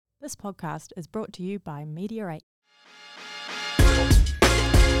This podcast is brought to you by Meteorate.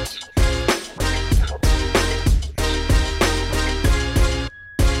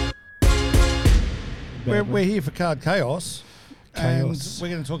 We're here for Card Chaos. And Chaos. we're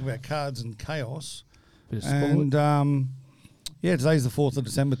going to talk about cards and chaos. Bit of sport. And today's the 4th of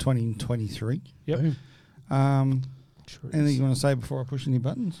December 2023. Yep. Sure Anything you want to say before I push any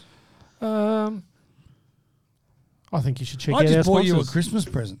buttons? I think you should check I out our just bought you a sponsors. Christmas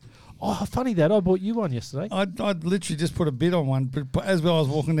present. Oh, funny that. I bought you one yesterday. I'd literally just put a bid on one but as well I was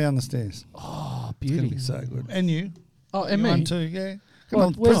walking down the stairs. Oh, It's going to beauty. be so good. And you. Oh, You and one me. too, yeah. Come Well,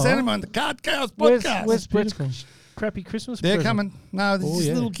 on, where's- present them on the Card Chaos Where's podcast. Brett's Beautiful. crappy Christmas They're present? coming. No, this Oh, is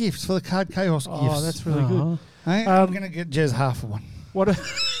yeah. little gifts for the Card Chaos gifts. Oh, that's really good. Hey, I'm going to get Jez half of one.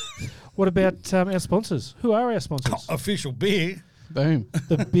 What about our sponsors? Who are our sponsors? Official beer. Boom.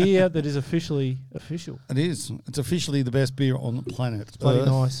 The beer that is officially official. It is. It's officially the best beer on the planet. It's bloody Earth.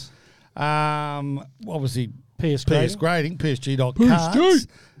 nice. Obviously, PS PS Grading. Grading, PSG.cards,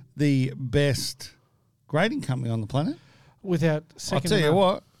 the best grading company on the planet. Without I'll second. tell to you none.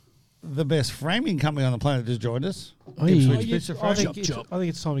 what, the best framing company on the planet just joined us. Oi. Ipswich Oh, you- Pizza I Frame. think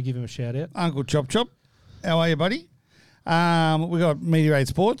it's time to give him a shout out. Uncle Chop Chop. How are you, buddy? We got Meteorate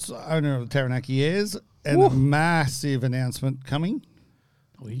Sports, owner of the Taranaki Airs, and a massive announcement coming.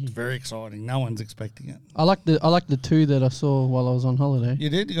 Very exciting. No one's expecting it. I like the two that I saw while I was on holiday. You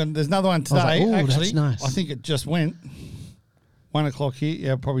did? There's another one I was today, like, ooh, that's actually. nice. I think it just went. 1 o'clock here.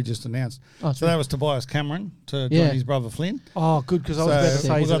 Yeah, probably just announced. Oh, So that was Tobias Cameron to join Yeah. his brother Flynn. Oh, good, because I was about to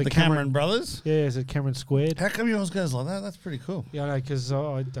say, we've is got it the a Cameron brothers. Yeah, is it Cameron Squared? How come yours goes like that? That's pretty cool. Yeah, I know, because I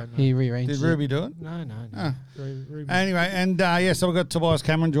don't know. He rearranged Did it. Ruby do it? No. Ah. Ruby. Anyway, and so we've got Tobias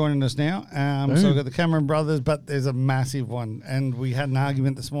Cameron joining us now. So we've got the Cameron brothers, but there's a massive one. And we had an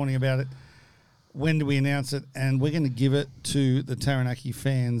argument this morning about it. When do we announce it? And we're going to give it to the Taranaki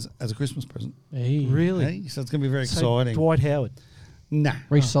fans as a Christmas present. Hey. Really? Hey, so it's going to be very So exciting. Dwight Howard. Nah.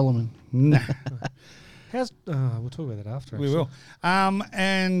 Reece Solomon. Nah. How's? We'll talk about that after. We actually. will.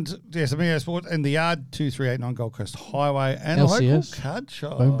 And yes, Amigo Sports and the Yard 2389 Gold Coast Highway and LCS. local card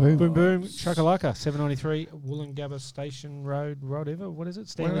shop. Boom, boom. Boom Boom Chakalaka 793 Wollongabba Station Road, whatever. What is it?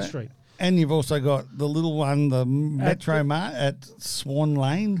 Stanley Whatever. Street. And you've also got the little one, the Metro Mart at Swan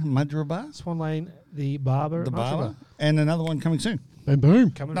Lane, Madrabar, Swan Lane, the barber. the at barber, Madrabar. and another one coming soon. Boom,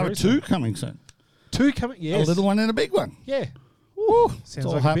 boom. Coming Number very 2 soon. coming soon. 2 coming. Yes. A little one and a big one. Yeah. Woo, Sounds it's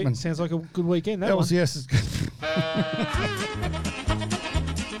all like happening. sounds like a good weekend. That one. LCS is good.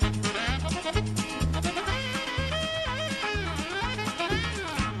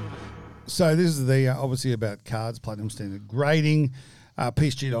 So this is the obviously about cards, platinum standard grading,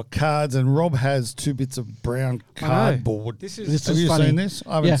 PSG.cards, and Rob has 2 bits of brown cardboard. This This is Have is you funny. seen this?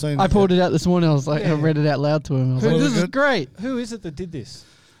 I haven't Yeah, seen I it. pulled it out this morning. I was like, I Yeah. read it out loud to him. I was Who like, was this is it? great. who is it that did this?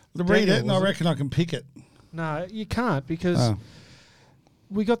 Read Daniel, it, and I was it? reckon I can pick it. No, you can't because Oh.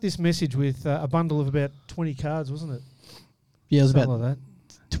 we got this message with a bundle of about 20 cards, wasn't it? Yeah, it was Something about like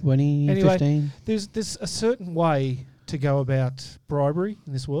that. 20, Anyway, 15. There's a certain way to go about bribery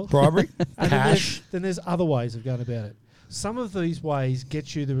in this world. Bribery, And cash. then there's other ways of going about it. Some of these ways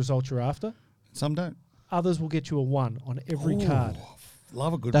get you the result you're after. Some don't. Others will get you a 1 on every card.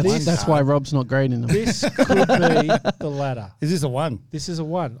 Love a good That's one. that's why Rob's not grading them. This could be the latter. Is this a 1? This is a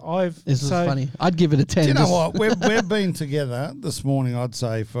 1. This is funny. I'd give it a 10. Do you know just- what? We've been together this morning, I'd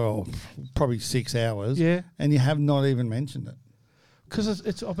say, for probably 6 hours. Yeah, And you have not even mentioned it. because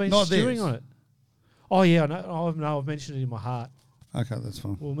I've been Not stewing this. on it. Oh yeah, I know. I've mentioned it in my heart. Okay, that's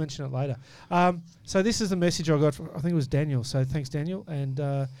fine. We'll mention it later. So this is the message I got from, I think it was Daniel. So thanks, Daniel.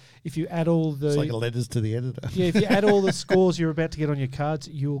 And if you add all the It's like letters to the editor. yeah, if you add all the scores you're about to get on your cards,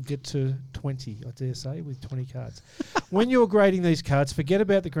 you'll get to 20, I dare say, with 20 cards. When you're grading these cards, forget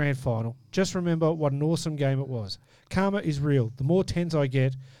about the grand final. Just remember what an awesome game it was. Karma is real. The more 10s I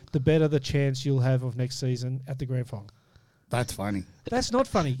get, the better the chance you'll have of next season at the grand final. That's funny. That's not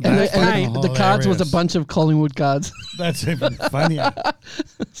funny. And, That's the, and game. the cards was a Hilarious. bunch of Collingwood cards. That's even funnier.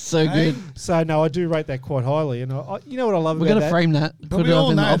 So Hey? good. So no, I do rate that quite highly. And you know what I love We're about going that? to frame that. But Put we it up all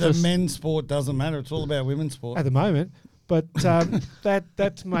in the know that office. men's sport doesn't matter. It's all about women's sport. At the moment, but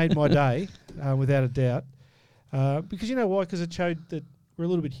that's made my day without a doubt. Because you know why? Because it showed that we're a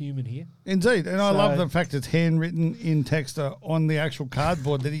little bit human here. Indeed. And I So- love the fact it's handwritten in text on the actual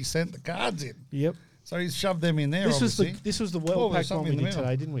cardboard that he sent the cards in. Yep. So he's shoved them in there, This obviously. was the Oh, well there's packed one something we in the did middle.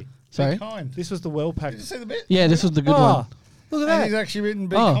 today, didn't we? Sorry? Be kind. This was the well Did packed. you see the bit? Yeah, this was the good Oh, one. look And at he's that. actually written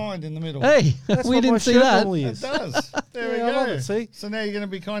be Oh. kind in the middle. Hey, That's we what my didn't see shirt that. normally It is. does. There Yeah, we I go. love it, see? So now you're going to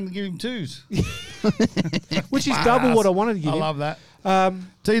be kind and give him 2s. Which is double what I wanted to give I you. love that.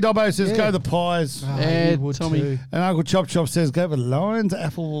 T Dobbo says Yeah. go the Pies. Oh, Yeah, you would Tommy. too. And Uncle Chop Chop says go the Lions.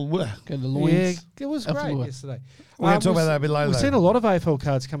 Apple. We're Go to the Yeah, loins. it was Alpha great Lure. yesterday. going to talk about that a bit later. We've seen a lot of AFL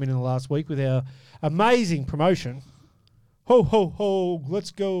cards come in the last week with our amazing promotion. Ho, ho, ho, let's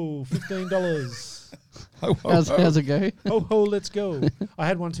go, $15. How's it go? Ho, ho, let's go. I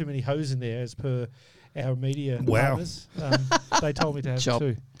had one too many hoes in there as per our media Wow. partners. They told me to have Chop.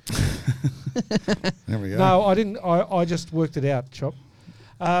 two. There we go. No, I didn't. I just worked it out, Chop.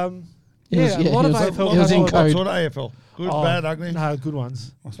 It was- Yeah, a yeah, lot it of was- AFL it was in cards. code. What sort of AFL? Good, Oh, bad, ugly? No, good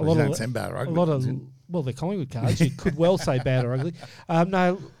ones. I A suppose lot you of don't say bad or ugly. a lot of does it? well, they're Collingwood cards. You could well say bad or ugly.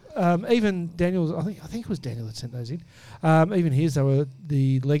 No, even Daniel. I think it was Daniel that sent those in. Even his, they were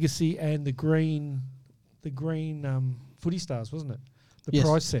the legacy and the green footy stars, wasn't it? The Yes.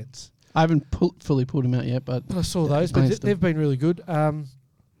 prize sets. I haven't fully pulled them out yet, but But I saw Yeah, those, but glanced them. they've been really good. I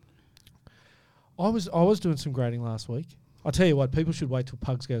was doing some grading last week. I'll tell you what, people should wait till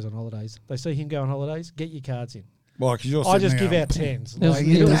Pugs goes on holidays. They see him go on holidays, get your cards in. Well, because you're I sitting just there give out going, tens. It was- Like,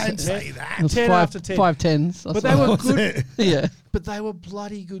 yeah, it was Don't 10 say that. it was 10 five, after 10. 5 tens. But they were What's good. it? yeah. But they were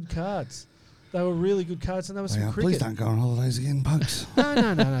bloody good cards. They were really good cards, and there was some Yeah, cricket. please don't go on holidays again, Pugs.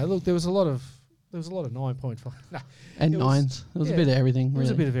 No. Look, there was a lot of 9.5. No, And It was- nines. It was yeah, a bit of everything. it was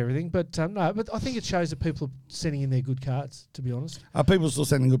a really. bit of everything. But no, but I think it shows that people are sending in their good cards. To be honest. Are people still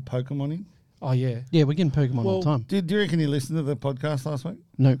sending good Pokemon in? Oh yeah. Yeah, we're getting Pokemon all Well, the time. Do you reckon you listened to the podcast last week?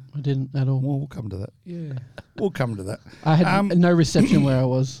 No, I didn't at all. Well, we'll come to that. Yeah. We'll come to that. I had no reception where I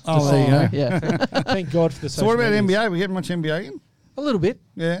was. Oh, Just so there you know. you Yeah. Thank God for the. So what about social medias. NBA? We getting much NBA in? A little bit.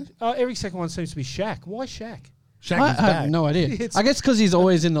 Yeah. Every second one seems to be Shaq. Why Shaq? Shaq I is have back. no idea. It's- I guess because he's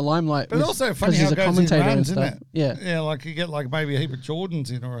always in the limelight. But with- also funny 'cause how he's it a goes in commentator runs, and isn't stuff. it? Yeah. Yeah, like you get like maybe a heap of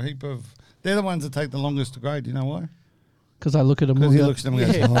Jordans in or a heap of... They're the ones that take the longest to grade. Do you know why? Because I look at them all. Because he go- looks at them and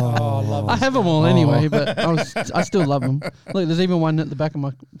goes, Yeah. oh, Oh, I love I have them all Oh. anyway, but I still love them. Look, there's even one at the back of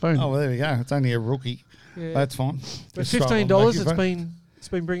my phone. Oh, well, there we go. It's only a rookie. Yeah. That's fine. But Just throw it on $15. the back of your It's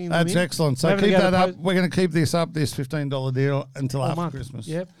been bringing them That's in. excellent. So We're having keep to go that to up. We're going to keep this up, this $15 deal, until all after month. Christmas.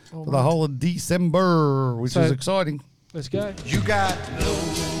 Yep. all For the month. whole of December, which So- is exciting. Let's go. You got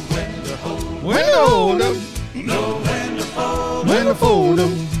when to hold 'em, know when to fold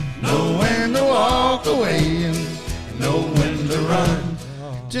 'em, know when to walk away, and know when to run.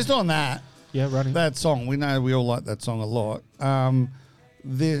 Just on that, Yeah, running. that song, we know we all like that song a lot.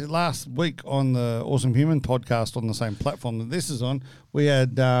 The last week on the Awesome Human podcast on the same platform that this is on, we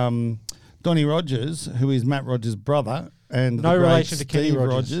had Donnie Rogers, who is Matt Rogers' brother, and No the great relation to Kenny Steve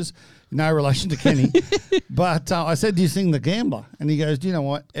Rogers. No relation to Kenny. But I said, do you sing The Gambler? And he goes, do you know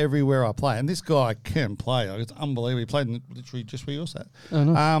what? Everywhere I play. And this guy can play. Like, it's unbelievable. He played in literally just where you're sat. Oh,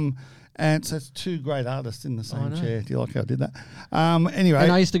 nice. And so it's two great artists in the same know. chair. Do you like how I did that? Anyway.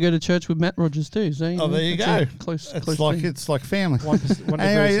 And I used to go to church with Matt Rogers too. So Oh, there you it's go. a Close, It's close like thing. it's like family. One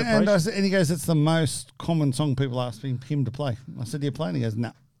Anyway, degree and, separation. and he goes, it's the most common song people ask him to play. I said, do you play? And he goes,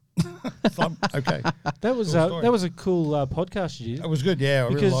 no. So, okay. That was Cool story. that was a cool podcast you did It was good, yeah. I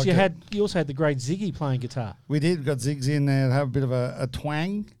really because liked you also had the great Ziggy playing guitar. We did. We got Ziggs in there to have a bit of a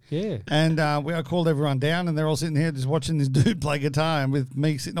twang. Yeah. And I called everyone down, and they're all sitting here just watching this dude play guitar, and with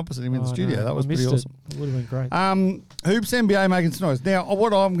me sitting opposite him in the Oh, studio. no, That was I pretty missed awesome. It would have been great. Hoops NBA making some noise. Now,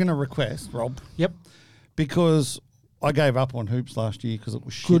 what I'm going to request, Rob, Yep. because I gave up on Hoops last year because it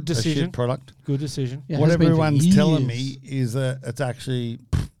was Good a decision. shit product. Good decision. Yeah, it What has been for everyone's telling years. me is that it's actually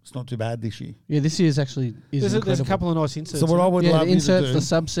it's not too bad this year. Yeah, this year's actually is There's a incredible. couple of nice inserts. So what in I it. would yeah, love the you to inserts, do, the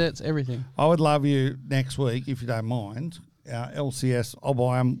subsets, everything. I would love you next week, if you don't mind, LCS, I'll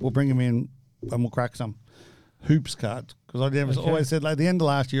buy them, we'll bring them in, and we'll crack some Hoops cards. Because I never Okay. always said, like, at the end of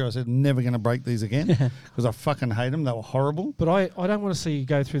last year, I said, never going to break these again because I fucking hate them. They were horrible. But I don't want to see you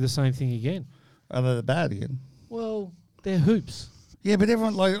go through the same thing again. Are they bad again? Well, they're hoops. Yeah, but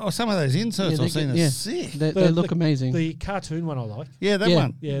everyone, like, some of those inserts Yeah, I've seen are yeah. sick. They The- look amazing. The cartoon one I like. Yeah, that Yeah.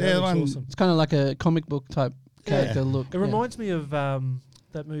 one. Yeah, the that looks one. awesome. It's kind of like a comic book type character look. It reminds me of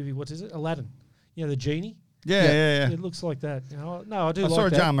that movie. What is it? Aladdin. You know, the genie. Yeah, yeah. It looks like that. You know, no, I do I like saw a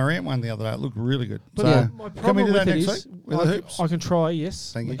that. John Morant one the other day. It looked really good. But So, Yeah. my can we problem do with that it next is, week with I, the hoops? I can try.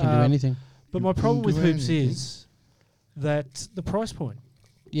 Yes. Thank you. We can do anything. But my You problem can with do hoops anything. is that the price point.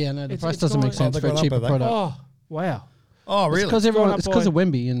 Yeah, no, the It's- price it's doesn't make gone- sense Oh, for they a got up, cheaper have they? product. Oh, wow. Oh, It's really? because It's gone up it's because of by-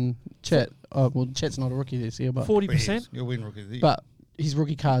 Wemby and Chet. Well, Chet's not a rookie this year, but 40%. You'll win rookie of the year. but his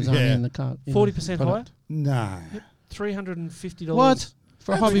rookie cards aren't Yeah. in the card. in the 40% higher. product. No. $350. What?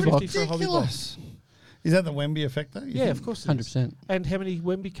 For a That's hobby box? $350 for a hobby ridiculous. Is that the Wemby effect, though? you Yeah, think? of course. it is. 100%. And how many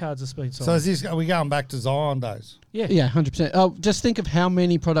Wemby cards have been sold? So is this, are we going back to Zion days? yeah. Yeah, 100%. Oh, just think of how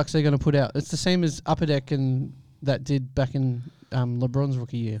many products they're going to put out. It's the same as Upper Deck and that did back in LeBron's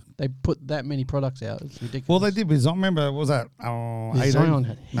rookie year. They put that many products out. It's ridiculous. Well, they did with Zion. Remember, was that 18? Zion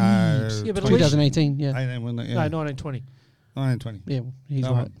had No, Yeah, but at least- 2018, yeah. 18, wasn't it? No, Yeah. 1920. 1920. Yeah, he's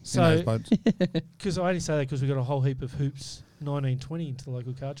No, right. in So- those boats. Because I only say that because we got a whole heap of hoops 1920 into the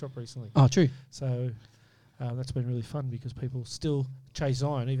local card shop recently. Oh, true. So that's been really fun because people still chase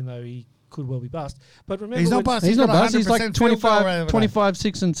Zion, even though he could well be bust. But remember, He's not when- bust. He's not got bust. He's 100% like field goal rate 25, over 25,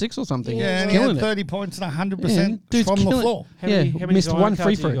 6 and 6 or something. Yeah, Yeah, and He's he killing had it. 30 points and 100% Yeah, dude's from the killing it. floor. How many, Yeah, how many missed Zion one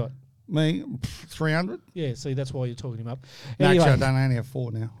cards free have you throw. got? Me, 300. Yeah, see, that's why you're talking him up. No, Anyway, actually, I only have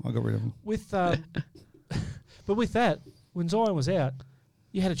 4 now. I got rid of them. with but with that, when Zion was out,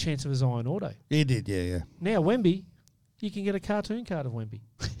 you had a chance of a Zion auto. He did, yeah. Now Wemby, you can get a cartoon card of Wemby.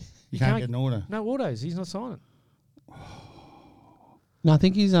 You can't get an order. No autos. He's not signing. No, I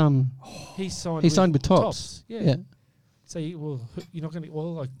think he's He's signed. he signed with Topps. Yeah. Yeah. So you're not going to.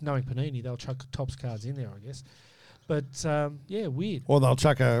 Well, like knowing Panini, they'll chuck Topps cards in there, I guess. But yeah, weird. Or they'll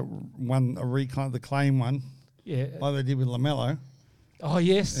chuck a reclaim, the claim one, Yeah. like they did with LaMelo. Oh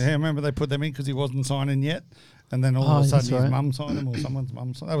yes. Yeah, remember they put them in because he wasn't signing yet, and then all Oh, of a that's sudden his right. mum signed him or someone's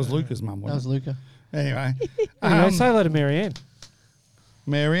mum signed. That was Luca's mum, That was wasn't Luca. it? Anyway, Anyway, say hello to Marianne.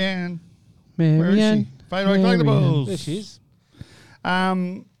 Marianne, where is Marianne. she? Fadeaway Marianne. Collectibles. There she is.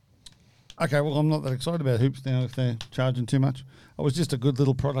 Okay, well, I'm not that excited about hoops now if they're charging too much. It was just a good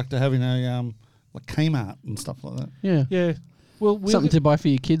little product to have in a like Kmart and stuff like that. Yeah. Yeah. Well, Something to buy for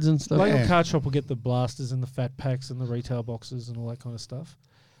your kids and stuff. local Yeah. card shop will get the blasters and the fat packs and the retail boxes and all that kind of stuff.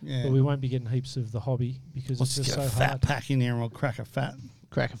 Yeah. But we won't be getting heaps of the hobby because Let's it's just get so a fat hard. pack in here and we'll crack a fat.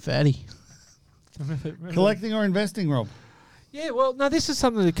 Crack a fatty. Remember- Collecting or investing, Rob? Yeah, well, no, this is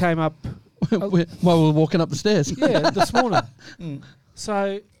something that came up, While we're walking up the stairs. yeah, this morning. Mm.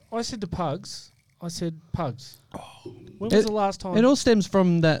 So I said to Pugs, Pugs, when was the last time? It all stems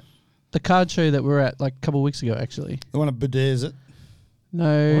from the card show that we were at like a couple of weeks ago, actually. The one at Badares it.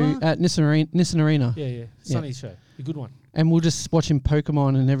 No, What? at Nissan Arena. yeah, Sunny's show, a good one. And we're just watching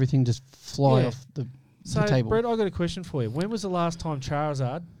Pokemon and everything just fly Yeah. off the So, table. Brett, I got a question for you. When was the last time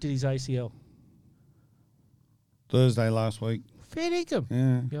Charizard did his ACL? Thursday last week. Fair dinkum.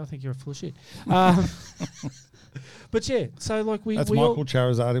 Yeah. Yeah, I think you're full of shit. But yeah, so like we That's we Michael all,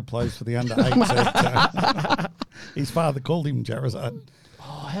 Charizard who plays for the under 8. His father called him Charizard. oh,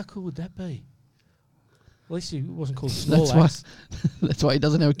 how cool would that be? At least he wasn't called That's why- Snorlax. That's why he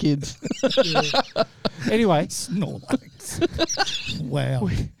doesn't have kids. Yeah. Anyway, Snorlax. Wow.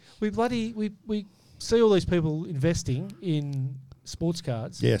 we see all these people investing in sports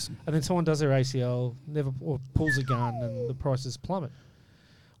cards, Yes. and then someone does their ACL, or pulls a gun, and the prices plummet.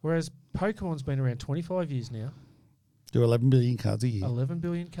 Whereas Pokemon's been around 25 years now, Do 11 billion cards a year. 11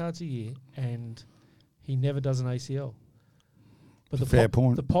 billion cards a year, and he never does an ACL. But Fair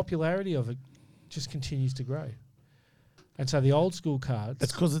point. the popularity of it just continues to grow. And so the old school cards,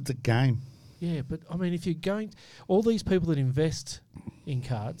 It's because it's a game. yeah, but I mean, if you're going, all these people that invest in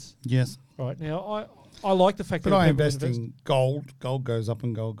cards, Yes. right now, I like the fact But that I people invest in gold. Gold goes up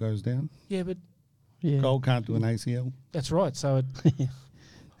and gold goes down. Yeah, but Yeah. Gold can't do an ACL. that's right. So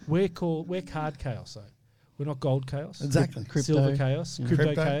we're card chaos, though. We're not gold chaos. Exactly. Crypto. Silver chaos, Yeah. crypto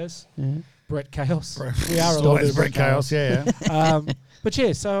Crypto. chaos, Yeah. Brett chaos. Bro, We are a still little bit is of Brett Chaos, yeah. But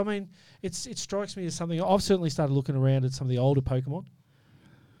yeah, so I mean, it strikes me as something. I've certainly started looking around at some of the older Pokemon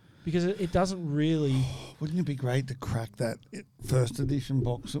because it doesn't really. Wouldn't it be great to crack that first edition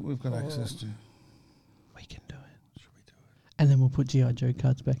box that we've got access to? We can do it. Should we do it? And then we'll put G.I. Joe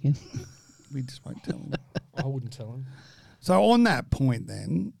cards back in. We just won't tell them. I wouldn't tell him So on that point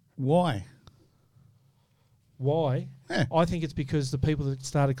then, why? why. Yeah. I think it's because the people that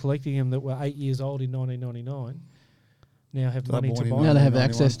started collecting them that were 8 years old in 1999 now have So they're money to born in buy. Now them. they have 91.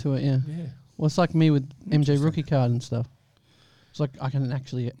 access to it, yeah. Yeah. Well, it's like me with MJ Interesting. rookie card and stuff. It's like I can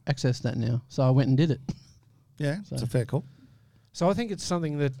actually access that now. So I went and did it. Yeah, it's So- a fair call. So I think it's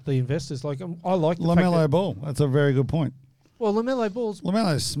something that the investors like. I like the fact LaMelo that, Ball. That's a very good point. well, LaMelo Ball's.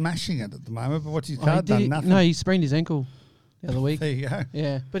 LaMelo's smashing it at the moment, but what's his Oh, card done? Nothing. No, he sprained his ankle the other week. There you go.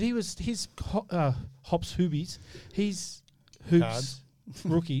 Yeah. But he was his Hops Hoobies. His hoops Cards.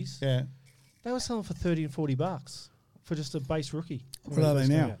 rookies. Yeah. They were selling for $30 and $40 for just a base rookie. What are they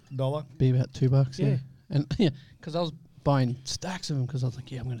now? $1? Be about $2. Yeah. Yeah. And yeah, because I was buying stacks of them because I was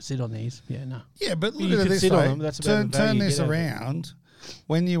like, yeah, I'm going to sit on these. Yeah, no. Yeah, but You look at could it this sit on way. them, that's about Turn, the value turn you this get out of it. around.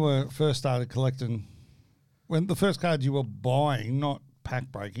 When you were first started collecting, when the first cards you were buying, not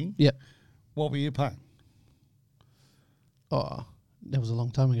pack breaking, Yep. what were you paying? Oh, that was a long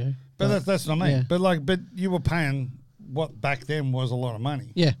time ago. But that's what I mean. yeah. But you were paying what back then was a lot of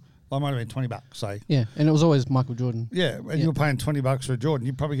money. Yeah. Like might have been $20, say. Yeah. And it was always Michael Jordan. Yeah, and Yeah. you were paying $20 for a Jordan.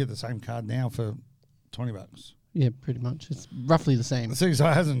 You'd probably get the same card now for $20. Yeah, pretty much. It's roughly the same. See, so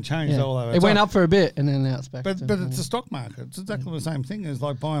it hasn't changed Yeah. all over. It went up for a bit and then now it's back. But to, it's a stock market. It's exactly the same thing as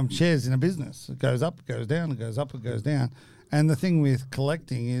like buying shares in a business. It goes up, it goes down, it goes up, it goes down. And the thing with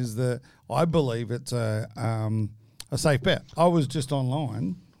collecting is that I believe it's a safe bet. I was just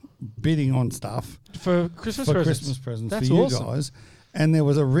online bidding on stuff For Christmas for presents. Christmas presents That's for you awesome. guys, and there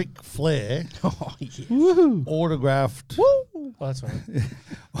was a Ric Flair oh, yeah. Woohoo! autographed Oh, that's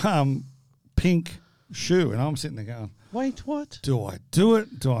right. pink shoe, and I'm sitting there going, Wait, what? "Do I do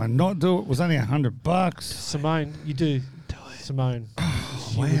it? Do I not do it?" It was only $100. Simone, you do. Simone.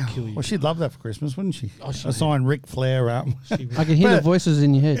 She would kill you. Well, she'd love that for Christmas, wouldn't she? Oh, she A signed Ric Flair up. She would. I can hear the But- voices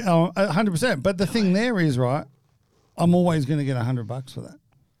in your head. 100%. But the thing there is, right, I'm always going to get $100 for that.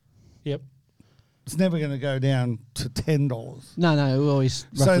 Yep. It's never going to go down to $10. No, we always.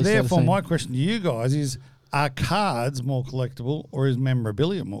 So roughly say the therefore, same. my question to you guys is: are cards more collectible, or is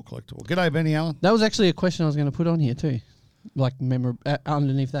memorabilia more collectible? G'day, Benny Allen. That was actually a question I was going to put on here too, like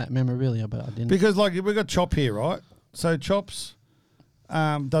underneath that memorabilia, but I didn't. Because like we've got Chop here, right? So Chops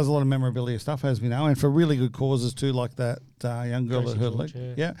does a lot of memorabilia stuff, as we know, and for really good causes too, like that young girl Gracie that hurt George,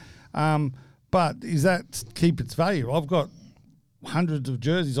 leg. Yeah. But is that keep its value? I've got hundreds of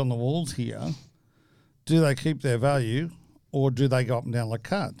jerseys on the walls here. Do they keep their value, or do they go up and down like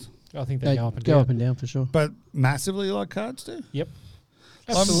cards? I think they They go up and down. up and down for sure. But massively like cards do? Yep.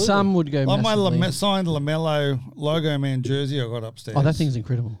 Absolutely. Some would go Like my massively. signed LaMelo Logo Man jersey I got upstairs. Oh, that thing's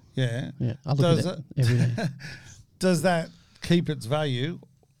incredible. Yeah. Yeah, I look Does at it every day. Does that keep its value,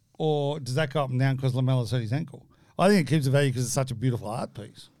 or does that go up and down because LaMelo's hurt his ankle? I think it keeps the value because it's such a beautiful art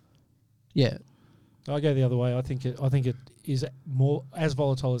piece. Yeah, I go the other way. I think it is more as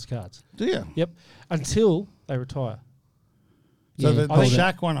volatile as cards. Do you? Yep. Until they retire. So Yeah, the I think-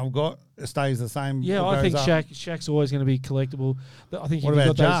 Shaq one I've got stays the same. Yeah, or I think goes up. Shaq's always going to be collectible. But I think What if you've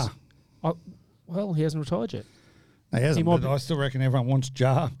about got Jar? those, well, he hasn't retired yet. No, he hasn't, might but be- I still reckon everyone wants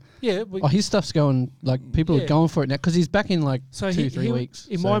Jar. Yeah. But oh, his stuff's going like people Yeah. are going for it now because he's back in like so 2-3 he'll- weeks.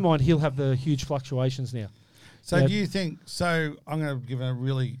 In so- my mind, he'll have the huge fluctuations now. So Yeah. do you think? So I'm going to give a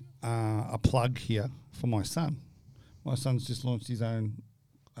really a plug here for my son. My son's just launched his own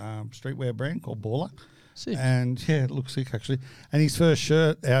streetwear brand called Baller. Sick. And yeah, it looks sick actually. And his first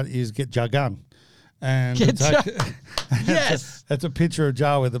shirt out is Get Jar Gun. And Get it's Jar- yes, that's a picture of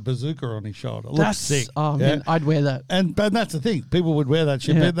Jar with a bazooka on his shoulder. It looks That's sick. oh yeah? man, I'd wear that. But that's the thing. People would wear that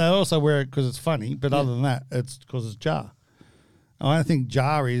shit, Yeah. but they also wear it because it's funny. But other than that, it's because it's Jar. I think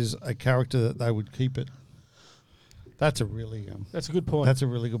Jar is a character that they would keep it. That's a really That's a good point. that's a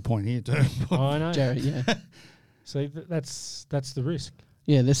really good point here too. I know. Jared, yeah. See, that's the risk.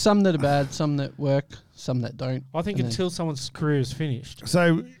 Yeah, there's some that are bad, some that work, some that don't. I think And then- until someone's career is finished.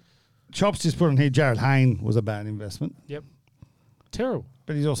 So, Chops just put on here. Jared Hayne was a bad investment, Yep. Terrible.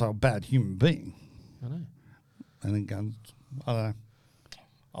 but he's also a bad human being. I know. And then guns. I don't know.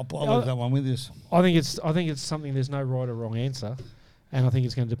 I'll leave that one with you. I think it's something. There's no right or wrong answer, and I think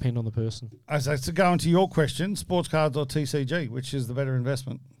it's going to depend on the person. So to go into your question, sports cards or TCG, which is the better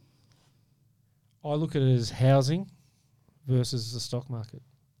investment? I look at it as housing versus the stock market.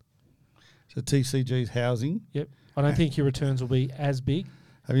 So TCG's housing. Yep. I don't think your returns will be as big.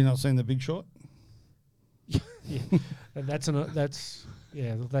 Have you not seen The Big Short? Yeah. And that's one of Just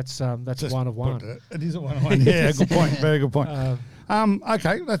one. put it is a one-on-one. Yeah, good point. Very good point.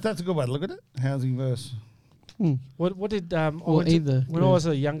 Okay, that's a good way to look at it. Housing versus. What did I Or went to- either. when I was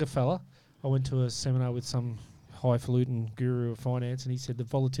a younger fella, I went to a seminar with some highfalutin guru of finance, and he said the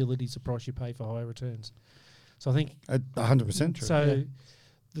volatility is the price you pay for higher returns. So I think 100% true. so.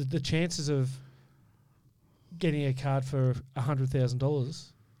 The chances of getting a card for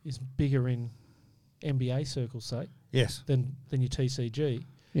 $100,000 is bigger in NBA circles, say, Yes, than your TCG.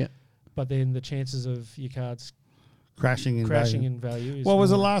 Yeah. But then the chances of your cards crashing in crashing value. in value is What was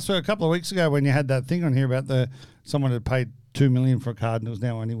the more. last a couple of weeks ago when you had that thing on here about someone had paid $2 million for a card and it was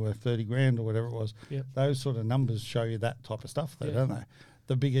now only worth $30,000 or whatever it was. Yep. Those sort of numbers show you that type of stuff, though, Yeah. don't they?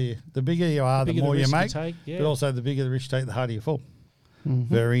 The bigger you are, the bigger more you risk make. take, yeah. But also, the bigger the risk you take, the harder you fall.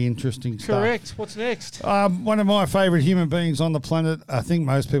 Mm-hmm. Very interesting stuff. Correct. What's next? One of my favourite human beings on the planet, I think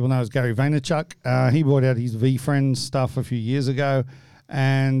most people know, is Gary Vaynerchuk. He brought out his V-Friends stuff a few years ago,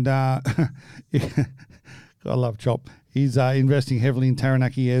 and I love Chop. He's investing heavily in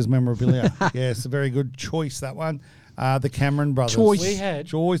Taranaki Airs memorabilia. Yes, a very good choice, that one. The Cameron brothers. Choice. We had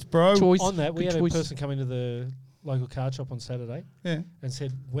Choice, bro. Choice. on that. We Good had choice. a person come into the local card shop on Saturday Yeah. and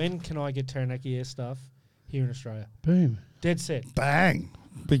said, "When can I get Taranaki Air stuff here in Australia?" Boom. Dead set. Bang.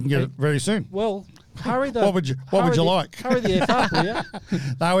 We can get it very soon. Well, hurry the. What would you like? Hurry the F up, will you?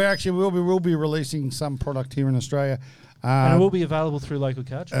 No, we'll be releasing some product here in Australia And it will be available through local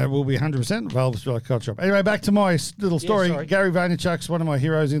card shop. It will be 100% available through our card shop. Anyway, back to my little story. sorry. Gary Vaynerchuk's one of my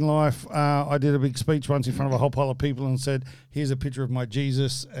heroes in life. I did a big speech once in front of a whole pile of people and said, here's a picture of my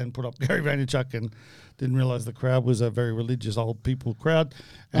Jesus, and put up Gary Vaynerchuk, and didn't realise the crowd was a very religious old people crowd.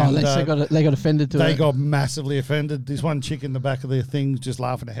 And, They got offended to they it. got massively offended. This one chick in the back of the thing just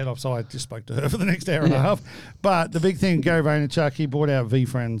laughing her head off, so I just spoke to her for the next hour and a half. But the big thing, Gary Vaynerchuk, he bought out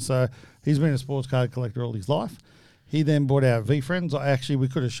VFriends. So he's been a sports card collector all his life. He then bought out VFriends. We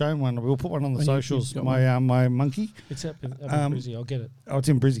could have shown one. We'll put one on the socials. My monkey. It's up in Brizzy. I'll get it. Oh, it's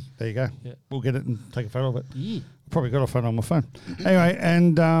in Brizzy. There you go. Yeah. We'll get it and take a photo of it. Yeah. Probably got a photo on my phone. Anyway,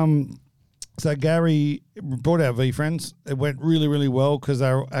 and so Gary brought out VFriends. It went really, really well because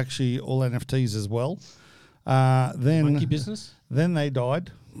they were actually all NFTs as well. Monkey business? Then they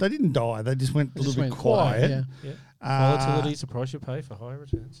died. They didn't die. They just went a little bit went quiet. quiet, Yeah. Volatility is the price you pay for high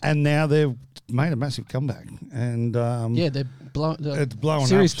returns. And now they've made a massive comeback. And They're it's blowing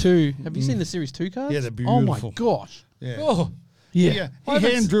Series up. 2. Have you seen the Series 2 cards? Yeah, they're Oh my beautiful. gosh. Yeah. Oh, Yeah. He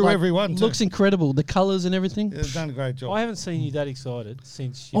hand drew everyone. Too. Looks incredible. The colours and everything. They've done a great job. I haven't seen you that excited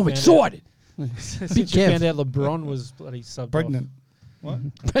since you I'm found excited. Out, since Big you Kev. found out LeBron was bloody subbed Pregnant. What?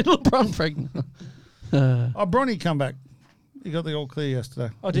 LeBron pregnant. Oh, Bronny come back. He got the all clear yesterday.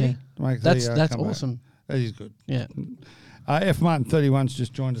 Off. Oh, did he? To make That's the, that's comeback. awesome. That is good. Yeah. F Martin 31's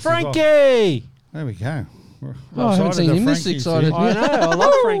just joined us. as well. Frankie! There we go. Oh, I haven't seen him this excited. I know, I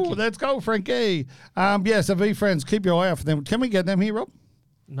love Woo! Frankie. Let's go, Frankie. So VFriends, keep your eye out for them. Can we get them here, Rob?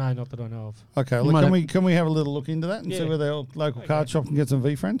 No, not that I know of. Okay, You look, might can we have a little look into that and see Yeah. where the local card shop can get some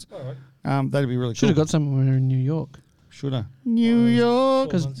VFriends? All right. That'd be really Should cool. have got somewhere in New York. Should have. New York.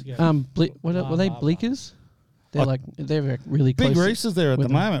 12 months ago. Were they Bleakers? They're really close. Big Reese is there at with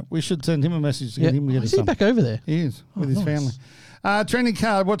the them. moment. We should send him a message to Yeah. get him to get Is us he some. back over there? He is with his nice. family. Trending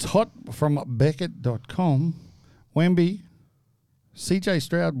card, what's hot from Beckett.com. Wemby, CJ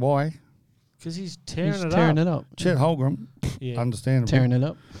Stroud, why? Because he's tearing He's it tearing up. it up. Chet Holgram, Yeah. understandable. Tearing it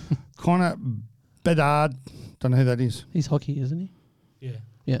up. Connor Bedard, don't know who that is. He's hockey, isn't he? Yeah.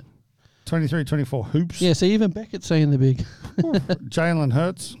 Yeah. 23-24 hoops. Yeah, see, even Beckett's saying the big. Jalen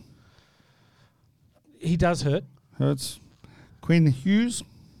Hurts. He does hurt. Quinn Hughes.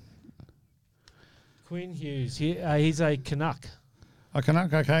 Quinn Hughes. He's a Canuck.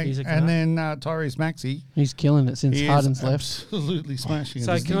 Okay. He's a And Canuck. then Tyrese Maxey. He's killing it since He Harden's is left. absolutely smashing it.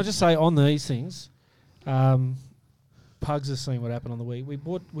 So isn't can I he? just say on these things, Pugs has seen what happened on the week. We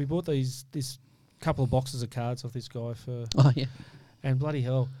bought this couple of boxes of cards off this guy for, Oh, yeah. and bloody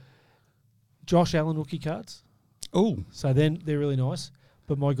hell, Josh Allen rookie cards. Oh, So then they're really nice.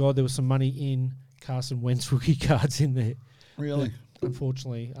 But my God, there was some money in Carson Wentz rookie cards in there. really? That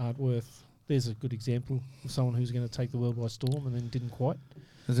unfortunately aren't worth. There's a good example of someone who's going to take the world by storm and then didn't quite.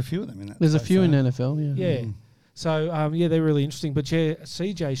 There's a few of them in it. There's a so few in far. NFL, yeah. Yeah. So, they're really interesting. But, yeah,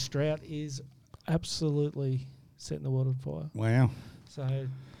 CJ Stroud is absolutely setting the world on fire. Wow. So,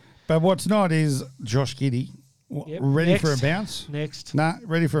 But what's not is Josh Giddey. Yep. Ready Next. for a bounce? next. Nah,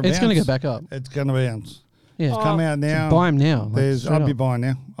 ready for a bounce. It's going to go back up. It's going to bounce. Yeah. It's come out now. Buy him now. like, There's, straight I'd be up. buying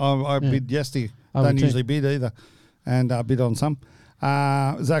now. I Yeah. bid yesterday. I Don't would too. usually bid either. And I bid on some.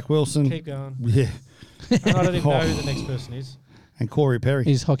 Zach Wilson. Keep going. Yeah. I don't even know who the next person is. And Corey Perry.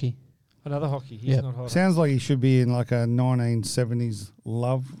 He's hockey. Another hockey. He's Yep. not hot. Sounds like he should be in like a 1970s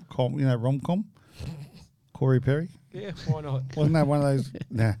love rom-com. Corey Perry. Yeah, why not? Wasn't that one of those?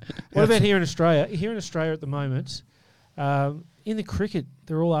 Nah. What about here in Australia? Here in Australia at the moment, in the cricket,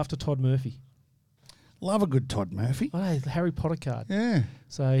 they're all after Todd Murphy. Love a good Todd Murphy. I know, the Harry Potter card. Yeah.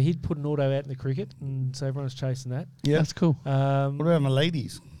 So he'd put an auto out in the cricket, and so everyone's chasing that. Yeah. That's cool. What about my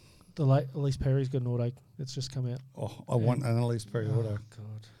ladies? Elise Perry's got an auto that's just come out. Oh, I want an Elise Perry Oh, auto.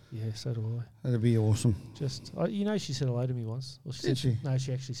 God. Yeah, so do I. That'd be awesome. Just, she said hello to me once. Or Did she? No,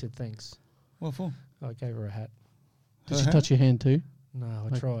 she actually said thanks. What for? I gave her a hat. Did she touch your hand too? No, I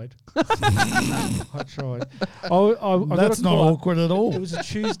Like- tried. I tried. I got That's a not call up. awkward at all. It was a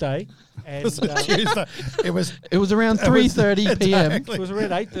Tuesday, and Tuesday. It was. It was around It was- 3:30 p.m. it was around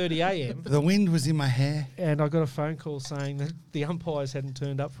 8:30 a.m. The wind was in my hair. And I got a phone call saying that the umpires hadn't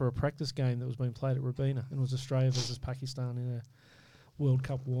turned up for a practice game that was being played at Rabina, and it was Australia versus Pakistan in a World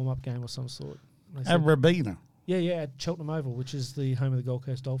Cup warm-up game of some sort. And they At said, Rabina. yeah, at Cheltenham Oval, which is the home of the Gold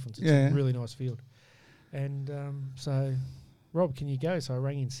Coast Dolphins. It's Yeah. a really nice field. And so, Rob, can you go? So I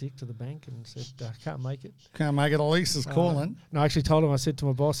rang in sick to the bank and said, can't make it. Can't make it. Elise is calling. No, I actually told him, I said to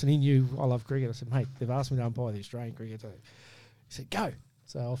my boss, and he knew I love cricket. I said, mate, they've asked me to umpire the Australian cricket. He said, go.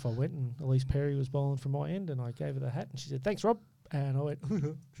 So off I went, and Elise Perry was bowling from my end, and I gave her the hat, and she said, thanks, Rob. And I went,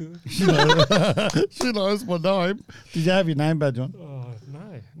 She knows my name. Did you have your name badge on? oh,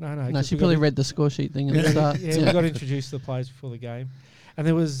 no. No, 'cause she we probably got read the score sheet thing at the in- start. Yeah, we got introduced to the players before the game. And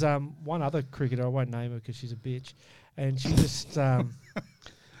there was one other cricketer, I won't name her because she's a bitch. And she just,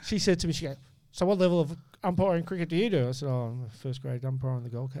 she said to me, she goes, so what level of umpiring cricket do you do? I said, oh, I'm a first grade umpire on the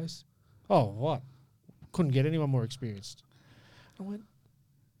Gold Coast. Oh, what? Couldn't get anyone more experienced. I went,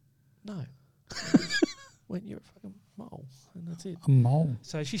 no. Went, you're a fucking mole. And that's it. A mole.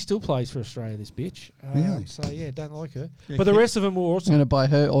 So she still plays for Australia, this bitch. Really? So, yeah, don't like her. Yeah, But the kid. rest of them were I'm awesome. going to buy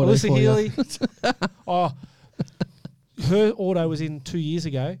her auto Alyssa for you. Healy. Oh, her auto was in 2 years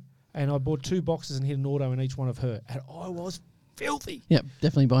ago, and I bought 2 boxes and hit an auto in each one of her. And I was filthy. Yep,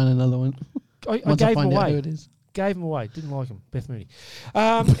 definitely buying another one. I Once I gave them find out who away. it is. Gave them away. Didn't like them. Beth Mooney.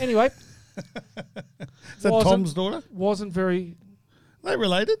 Anyway, Is that wasn't- Tom's daughter? wasn't very... They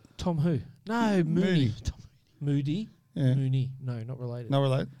related? Tom who? No, Mooney. Moody. Yeah. Mooney. No, not related. No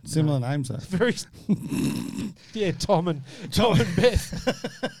related. Similar names though. Very... yeah, Tom and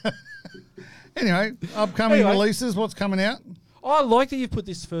Beth. Anyway, upcoming Anyway. releases. What's coming out? I like that you've put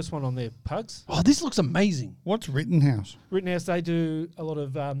this first one on there, Pugs. Oh, this looks amazing. What's Rittenhouse? Rittenhouse, they do a lot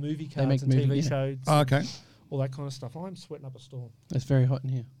of movie cards make and movie, TV yeah. shows, Oh, okay. all that kind of stuff. I'm sweating up a storm. It's very hot in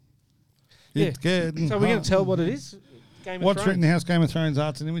here. Yeah. It's good. So we're going to tell what it is? Game of What's Thrones. Rittenhouse? Game of Thrones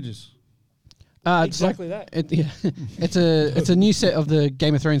arts and images. Exactly that. Yeah, it's a new set of the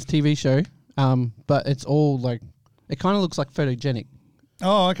Game of Thrones TV show, but it's all like it kind of looks like photogenic.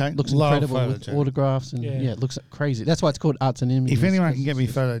 Oh, okay. Looks Love incredible with photogenic. autographs and Yeah. yeah, it looks crazy. That's why it's called Arts and Images. If anyone 'cause can get me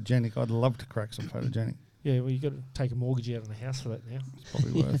it's- photogenic, I'd love to crack some photogenic. Yeah, well, you've got to take a mortgage out on the house for that now. It's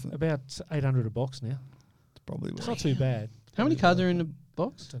probably worth it. About 800 a box now. It's probably It's worth not it. too bad. How many cards are in the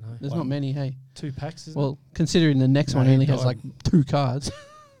box? I don't know. There's One. not many. Hey, 2 packs, isn't well, considering the next No, one he only has died. like 2 cards.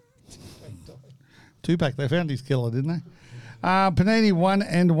 2-pack. They found his killer, didn't they? Panini 1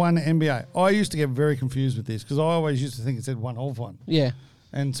 and 1 NBA. I used to get very confused with this because I always used to think it said 1 of 1. Yeah,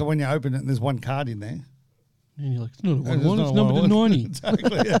 And so when you open it and there's 1 card in there. and you're like, it's not a and 1-1, not it's a numbered to 1-1. 90.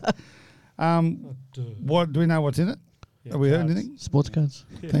 Exactly, yeah. What do we know what's in it? Yeah, Have we heard cards. anything? Sports cards.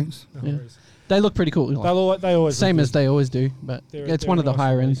 Yeah. Thanks. No Yeah. worries. They look pretty cool. like, They always same look as good. they always do, but They're- it's they're one a of the nice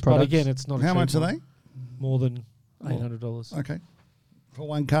higher end release. products. But again, it's not a How cheap much are one. they? More than More. $800. Okay. For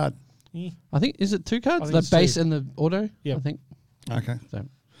 1 card. I think is it 2 cards? think The it's base 2. and the auto. Yep. I think. Okay. So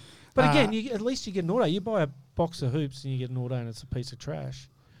But Uh, again, at least you get an auto. You buy a box of hoops and you get an auto and it's a piece of trash.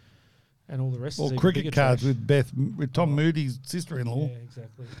 And all the rest is Or even cricket bigger cards trash. with Tom Moody's sister-in-law. Yeah,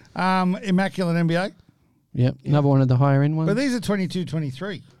 exactly. Immaculate NBA. yep, another one of the higher end ones. But these are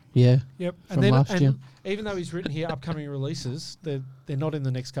 22-23. yeah, Yep. From last year. Even though he's written here upcoming releases, they're not in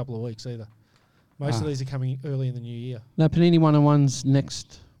the next couple of weeks either. Most of these are coming early in the new year. no Panini 1-on-1's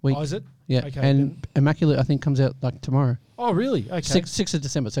next week. Oh, is it? Yeah, Okay, and then- Immaculate I think comes out like tomorrow, Oh, really? Okay. 6th of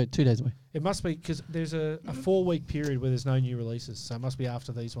December, so 2 days away. It must be because there's a 4-week period where there's no new releases, so it must be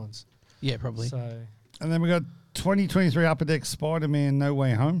after these ones. Yeah, probably. So And then we got 2023 Upper Deck Spider-Man No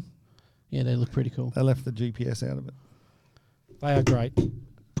Way Home. Yeah, they look pretty cool. They left the GPS out of it. they are great.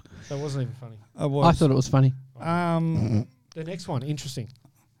 That wasn't even funny. I thought it was funny. The next one, interesting.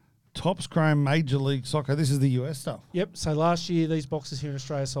 Topps Chrome Major League Soccer. This is the US stuff. Yep. So last year, these boxes here in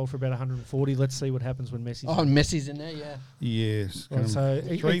Australia sold for about 140. Let's see what happens when Messi's. Oh, and Messi's in there, yeah. Yes. Right, so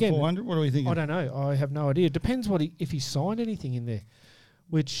 300-400. What are we thinking? I don't know. I have no idea. Depends if he signed anything in there,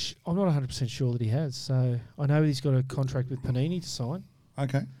 which I'm not 100% sure that he has. So I know he's got a contract with Panini to sign,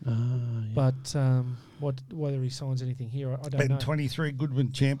 Okay. Yeah. but whether he signs anything here, I don't Ben know. 23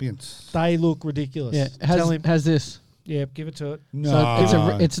 Goodwin champions. They look ridiculous. Yeah, Tell him. has this. Yeah, give it to it. No.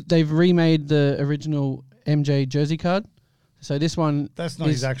 So they've remade the original MJ jersey card. So this one, That's not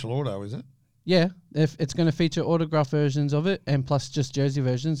is- his actual auto, is it? yeah, if it's going to feature autograph versions of it and plus just jersey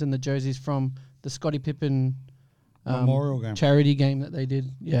versions, and the jerseys from the Scottie Pippen Memorial game. charity game that they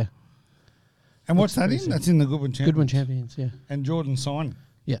did. Yeah, And what's that pretty in? sick. That's in the Goodwin champions. Goodwin champions. Yeah, And Jordan signing.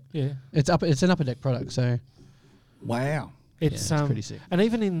 Yeah, it's an upper deck product. So Wow. it's yeah, it's pretty sick. And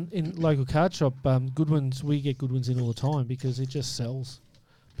even in local card shop, Goodwins, we get Goodwins in all the time because it just sells.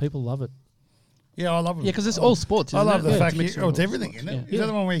 People love it. Yeah, I love it. Yeah, because it's all sports. I Isn't love it? the Yeah, fact it's a mixture it's of all everything, sports, isn't it? yeah. Is that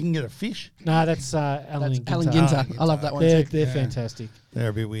the one where you can get a fish? No, that's Alan That's and Alan Ginter. Ginter. I love that one They're too. they're Yeah. fantastic. They're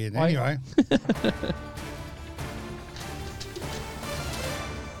a bit weird. I- Anyway.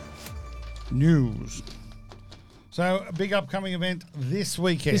 News. So, a big upcoming event this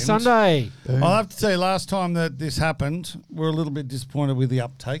weekend. This Sunday. I'll have to say, last time that this happened, we're a little bit disappointed with the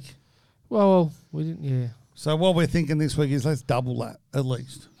uptake. Well, we didn't. Yeah, So, what we're thinking this week is let's double that at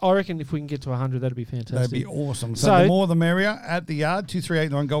least. I reckon if we can get to 100, that'd be fantastic. That'd be awesome. So, So- the more the merrier at the yard,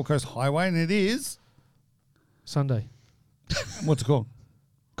 2389 Gold Coast Highway, and it is Sunday. What's it called?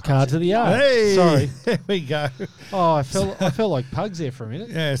 Cards of the Yard. Hey, Sorry. there we go. Oh, I felt like Pugs there for a minute.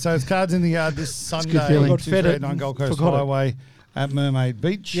 Yeah, so it's Cards in the Yard this Sunday. good feeling. Got fed it 239 Gold Coast forgot it. Highway at Mermaid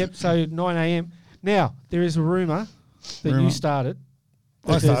Beach. Yep, so 9 a.m. Now, there is a rumour that Rumour. you started.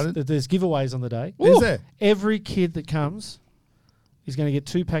 I started. That there's giveaways on the day. Is there? Every kid that comes is going to get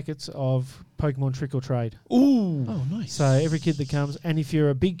 2 packets of Pokemon Trick or Trade. Ooh. Oh, nice. So every kid that comes, and if you're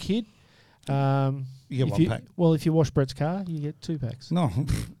a big kid, You get if one pack. Well, if you wash Brett's car, you get 2 packs. No,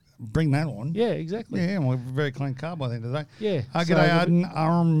 bring that on. Yeah, exactly. Yeah, and we're a very clean car by the end of the day. Yeah. G'day, Arden.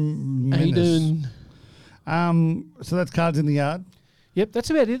 How you doing? So that's Cards in the Yard. Yep, that's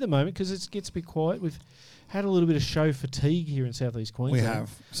about it at the moment because it gets a bit quiet. We've had a little bit of show fatigue here in Southeast Queensland. We have.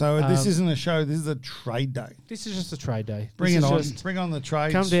 So this isn't a show. This is a trade day. This is just a trade day. Bring This it is on. just Bring on the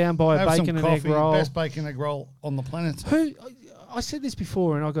trades. come down, buy a Have some bacon and egg coffee, roll. Best bacon egg roll on the planet. I said this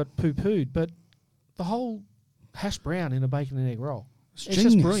before and I got poo-pooed, but the whole hash brown in a bacon and egg roll. It's just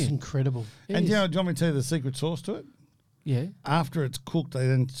genius. It's brilliant. incredible. It And is. do you want me to tell you the secret sauce to it? Yeah, After it's cooked, they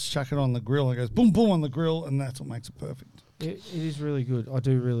then chuck it on the grill. It goes boom, boom on the grill, and that's what makes it perfect. it is really good. I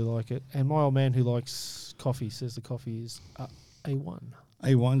do really like it. And my old man who likes coffee says the coffee is A1.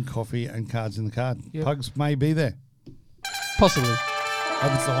 A1 coffee and Cards in the Card. Yep. Pugs may be there. Possibly.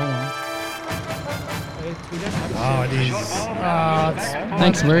 Hope it's the whole one. We don't have Oh, it is.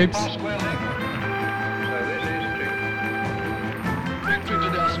 Thanks, Rubes. Victory to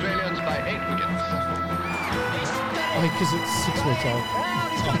the Australians by 8 wickets. because it's 6 weeks old.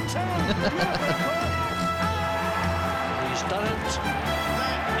 He's done it.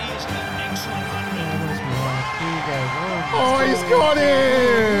 That is an excellent Here you go. Oh, he's got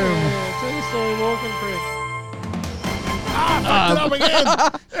him! Two-story walking prick. Fucked it up again.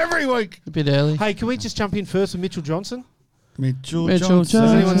 Every week. A bit early. Hey, can we just jump in first with Mitchell Johnson? Mitchell Mitchell Johnson.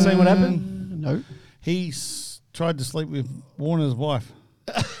 Has anyone seen what happened? No. He tried to sleep with Warner's wife.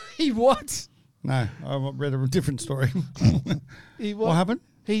 He what? No, I read a different story. He What happened?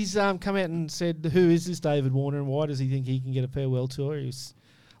 He's come out and said, "Who is this David Warner, and why does he think he can get a farewell tour?" He's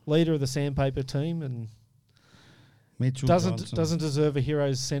leader of the Sandpaper team and Mitchell doesn't Johnson. deserve a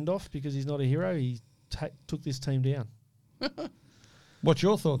hero's send off because he's not a hero. He took this team down. What's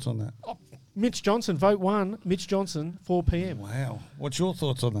your thoughts on that? Mitch Johnson, vote 1. Mitch Johnson, 4 p.m. Wow. What's your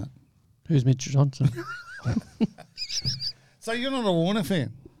thoughts on that? Who's Mitch Johnson? So you're not a Warner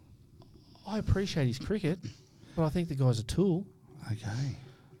fan? I appreciate his cricket, but I think the guy's a tool. Okay.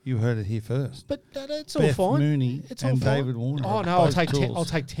 You heard it here first. But it's all Beth fine. Mooney It's all and fine. David Warner. Oh are no, I'll both take tools. I'll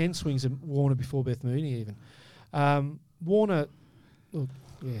take 10 swings at Warner before Beth Mooney even. Warner, look,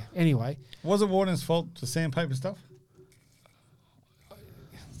 yeah. Anyway, Was it Warner's fault, the sandpaper stuff?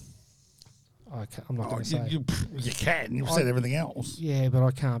 I'm not going to say. You can. You've said everything else. Yeah, but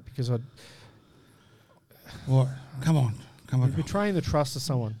I can't because I'd What? Come on. you're betraying the trust of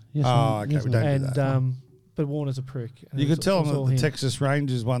someone. Yes, Oh, okay, yes, we don't do And that. but Warner's a prick. and You it could was- tell it was them all that the him. Texas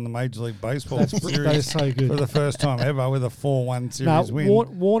Rangers won the Major League Baseball That is series so for good. the first time ever with a 4-1 No, series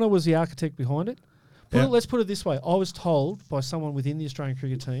win. Warner was the architect behind it. Yeah. Let's put it this way: I was told by someone within the Australian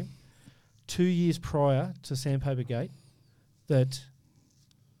cricket team 2 years prior to Sandpaper Gate that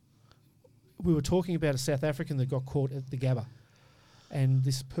we were talking about a South African that got caught at the Gabba. And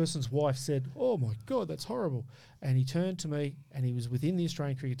this person's wife said, "Oh my God, that's horrible." And he turned to me, and he was within the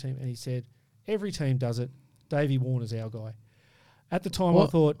Australian cricket team, and he said, "Every team does it. Davey Warner's our guy." At the time, I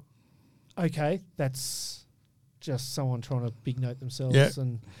What? thought, okay, that's just someone trying to big note themselves. Yeah.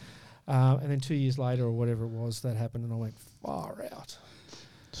 And then 2 years later, or whatever it was, that happened, and I went, far out.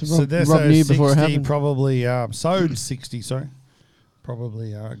 So there's Rob a knew 60 before it happened. probably, Sode 60, sorry.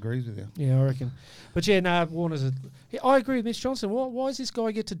 Probably agrees with you. Yeah, I reckon. But yeah, no, Warner's I agree with Mitch Johnson. Why does this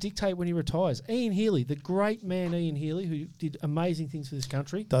guy get to dictate when he retires? Ian Healy, the great man Ian Healy, who did amazing things for this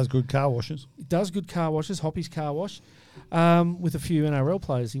country, Does good car washes. does good car washes, Hoppy's car wash, with a few NRL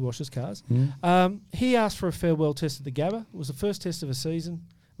players he washes cars. He asked for a farewell test at the Gabba. It was the first test of a season.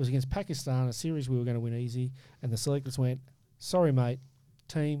 It was against Pakistan, a series we were going to win easy, and the selectors went, "Sorry, mate,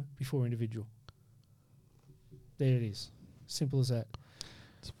 team before individual." There it is. Simple as that.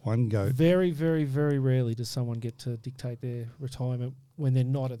 It's one goat. Very, very, very rarely does someone get to dictate their retirement when they're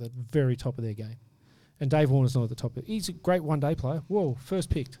not at the very top of their game. And Dave Warner's not at the top. He's a great one-day player. Whoa, first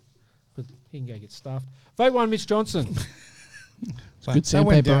picked. But he can go get stuffed. Vote 1, Mitch Johnson. It's good that went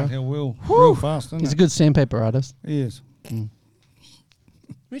sandpaper. downhill real fast, didn't He's a it? good sandpaper artist. He is.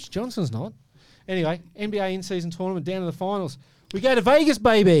 Mitch Johnson's not. Anyway, NBA in-season tournament down to the finals. We go to Vegas,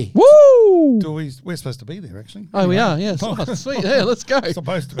 baby. Woo! We're supposed to be there, actually. Oh, we Anyway. are, yes. Oh, sweet. Yeah, let's go.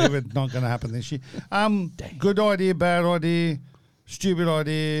 Supposed to be, but not going to happen this year. Good idea, bad idea, stupid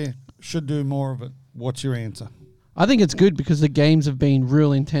idea, should do more of it. What's your answer? I think it's good because the games have been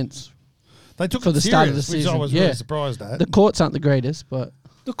real intense. They took For it the serious, start of the which season, I was yeah. really surprised at. The courts aren't the greatest, but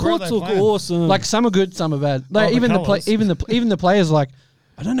The Where are courts they look playing? awesome. like some are good, some are bad. Like the even the colours. even the players like,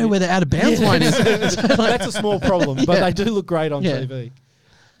 I don't know where the out of bounds line is. that's a small problem, but Yeah. they do look great on Yeah. TV.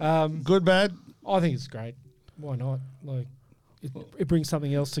 Good, bad? I think it's great. Why not? Like, it brings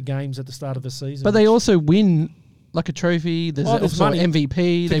something else to games at the start of a season. But they which- also win like a trophy. There's There's also money.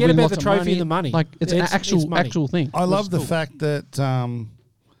 MVP. They Forget win about lots the of trophy money. and the money. Like it's an It's actual money. thing. I love the cool. fact that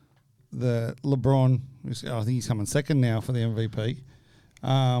the LeBron, I think he's coming second now for the MVP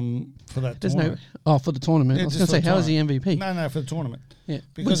for that There's tournament. for the tournament. Yeah, I was just going to for say, the how is he tournament. MVP? No, for the tournament. Yeah,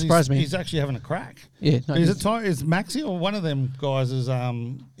 Because wouldn't surprise me. he's actually having a crack. Yeah, no, Is he's- is Maxi or one of them guys is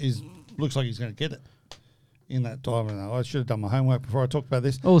looks like he's going to get it in that time? I don't know. I should have done my homework before I talked about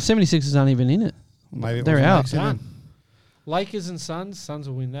this. Oh, 76ers aren't even in it. Maybe it They're wasn't out. Maxi then. Done. Lakers and Suns. Suns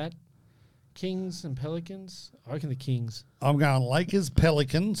will win that. Kings and Pelicans. I reckon the Kings. I'm going Lakers,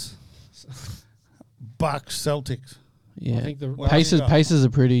 Bucks, Celtics. Yeah, I think the Well, Pacers. you got- Pacers are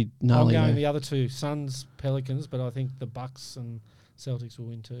pretty I'm gnarly. going though. the other two. Suns, Pelicans, but I think the Bucks and Celtics will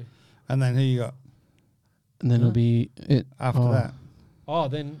win too. And then who you got And then it'll be it after oh, that? Oh,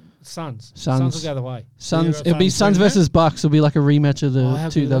 then Suns. Suns. will go the way. Suns. got It'll be Suns Suns winning it? versus Bucks. It'll be like a rematch of Oh, the how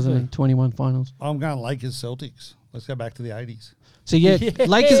good would that be? 2021 finals. I'm going Lakers, Celtics. Let's go back to the 80s. So yeah, Yeah.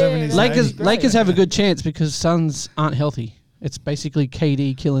 Lakers. 70s, Lakers. 80s. Lakers have a good chance because Suns aren't healthy. It's basically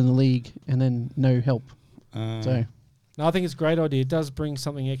KD killing the league and then no help. So No, I think it's a great idea. It does bring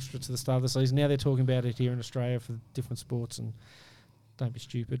something extra to the start of the season. Now they're talking about it here in Australia for different sports, and don't be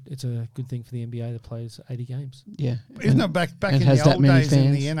stupid. It's a good thing for the NBA that plays 80 games. yeah, Isn't And- it back and in has the that old many days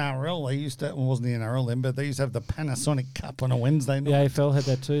in the fans. NRL? They used to, well, it wasn't the NRL then, but they used to have the Panasonic Cup on a Wednesday The night. AFL had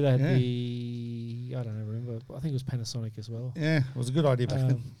that too. They had Yeah. I don't know, remember. I think it was Panasonic as well. Yeah, it was a good idea back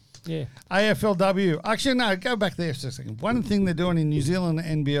then. Yeah. AFLW. Actually, no, go back there for a second. One thing they're doing in New Zealand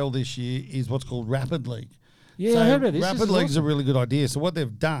NBL this year is what's called Rapid League. Yeah, So I heard about this. Rapid This is League's awesome. a really good idea. So what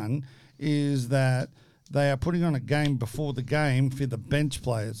they've done is that they are putting on a game before the game for the bench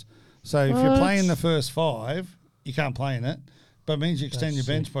players. So if you're What? playing the first 5, you can't play in it, but it means you extend That's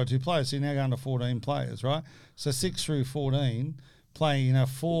your bench by 2 players. So you're now going to 14 players, right? So 6 through 14 playing in a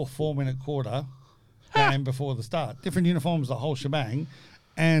 4-minute quarter game before the start. Different uniforms, the whole shebang.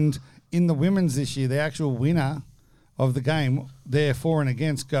 And in the women's this year, the actual winner of the game, their for and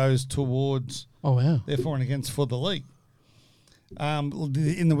against goes towards oh wow, their for and against for the league.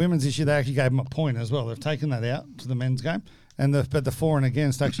 In the women's this year, they actually gave them a point as well. They've taken that out to the men's game, and but the for and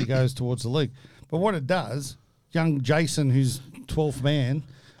against actually goes towards the league. But what it does, young Jason, who's 12th man,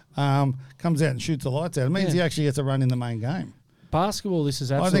 comes out and shoots the lights out. It means Yeah. he actually gets a run in the main game. Basketball, this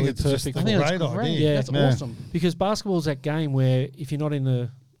is I absolutely think it's just perfect. a I think great that's great. idea. Yeah. That's Yeah. awesome. Because basketball's that game where if you're not in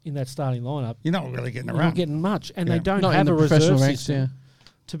that starting lineup, You're not really getting a you're run. not getting much, and Yeah. they don't Not in have the a professional reserve ranks. system Yeah,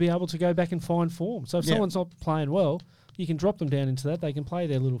 to be able to go back and find form. So if Yeah. someone's not playing well, you can drop them down into that. They can play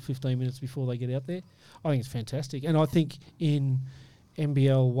their little 15 minutes before they get out there. I think it's fantastic. And I think in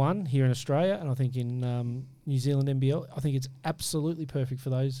NBL 1 here in Australia, and I think in New Zealand NBL, I think it's absolutely perfect for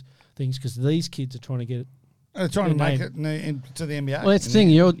those things because these kids are trying to get They're trying to Their make it into the NBA. well, that's the thing.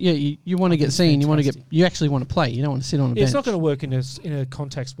 You want to get it's seen. You want to get. fantastic. You actually want to play. You don't want to sit on a Yeah, it's bench. not going to work in a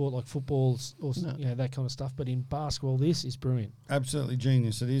contact sport like football or No. that kind of stuff. But in basketball, this is brilliant. Absolutely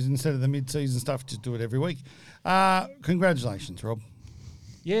genius. It is. Instead of the mid-season stuff, just do it every week. Congratulations, Rob.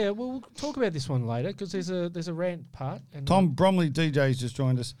 Yeah, well, we'll talk about this one later because there's a rant part. And Tom Bromley DJ's just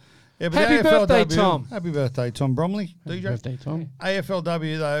joined us. Yeah, but Happy the birthday, AFLW Tom. Happy birthday, Tom Bromley, Happy DJ. birthday, Tom.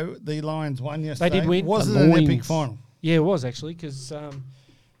 AFLW, though, the Lions won yesterday. did win. Was it The an epic Loins. final? yeah, it was actually because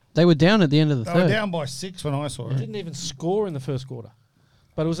They were down at the end of the They were third. down by 6 when I saw it. didn't even score in the first quarter.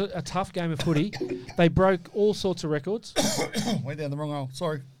 But it was a tough game of footy. They broke all sorts of records. Went down the wrong hole.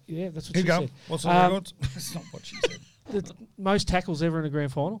 Sorry. Yeah, that's what Here she you go. said. What's the Um, records? That's not what she said. The most tackles ever in a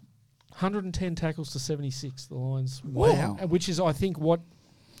grand final. 110 tackles to 76. The Lions Wow. won, which is I think what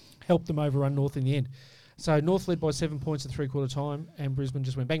helped them overrun North in the end. So North led by 7 points at 3/4 time, and Brisbane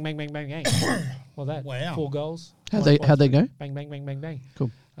just went bang, bang, bang, bang, bang, like that. Wow. 4 goals. How'd Won they by how'd they go? Bang, bang, bang, bang, bang.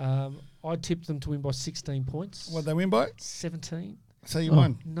 Cool. I tipped them to win by 16 points. What'd they win by? 17. So you Oh.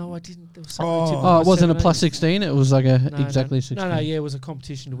 won. No, I didn't. There was something Oh. tipped Oh, by it wasn't a 17. plus 16. It was like a No, exactly no, 16. No, yeah, it was a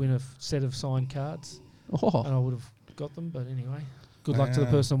competition to win a set of signed cards, and Oh, I would have got them. But anyway, good luck to the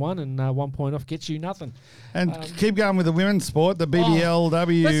Wow. person who won, and 1 point off gets you nothing. And Um, keep going with the women's sport, the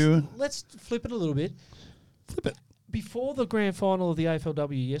BBLW. Let's flip it a little bit. Flip it. Before the grand final of the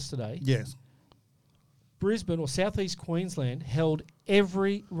AFLW yesterday, Yes. Brisbane or Southeast Queensland held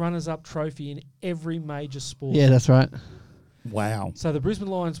every runners-up trophy in every major sport. yeah, that's right. Wow. So the Brisbane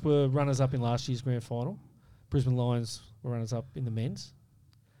Lions were runners-up in last year's grand final. Brisbane Lions were runners-up in the men's.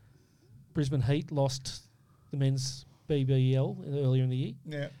 Brisbane Heat lost the men's BBL earlier in the year.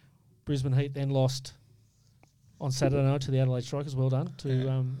 Yeah. Brisbane Heat then lost on Saturday night to the Adelaide Strikers. Well done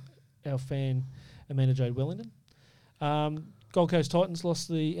to our fan Amanda Jade Wellington. Gold Coast Titans lost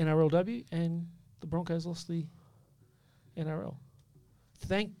the NRLW and the Broncos lost the NRL.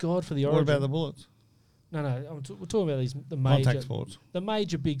 Thank God for the Origin. What about the Bullets? No, we're talking about the Contact sports. the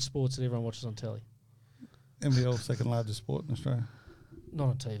major big sports that everyone watches on telly. NBL, second largest sport in Australia. Not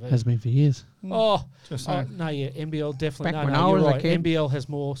on TV. Has been for years. Oh, Just saying. no, yeah, NBL definitely. Back when No, I you're was a right. kid. NBL has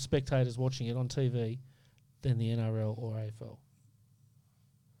more spectators watching it on TV than the NRL or AFL.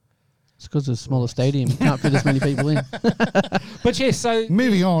 It's because it's a smaller stadium. You can't fit as many people in. But yes, so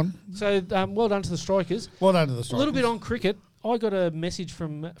Moving on. well done to the Strikers. Well done to the A Strikers. little bit on cricket. I got a message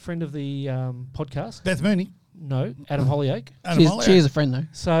from a friend of the podcast. Beth Mooney. No, Adam Hollyoake. Adam She Hollyoake. is a friend, though.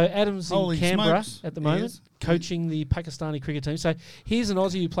 So Adam's Holy in Canberra smokes, at the he moment, is. coaching the Pakistani cricket team. So here's an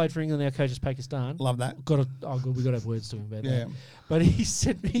Aussie who played for England, now coaches Pakistan. Love that. We got to have words to him about Yeah. that. But he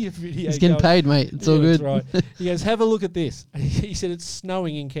sent me a video. He's getting paid, mate. It's all Yeah, good. that's right. He goes, have a look at this. He said it's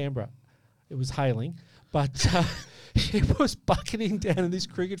snowing in Canberra. It was hailing, but it was bucketing down, and this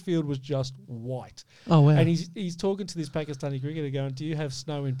cricket field was just white. Oh, wow. And he's talking to this Pakistani cricketer, going, "Do you have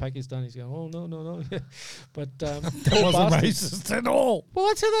snow in Pakistan?" He's going, "Oh no." But That poor wasn't bastards. racist at all.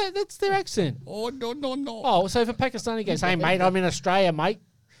 Well, that's their accent. Oh, no. Oh, so if a Pakistani goes, "Hey mate, I'm in Australia, mate."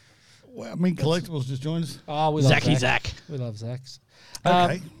 Well, I mean, Collectibles just joined us. Oh, we love Zachy Zach. Zach. We love Zachs.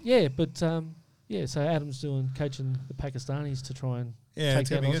 Okay. Yeah, but so Adam's coaching the Pakistanis to try and Yeah, take it's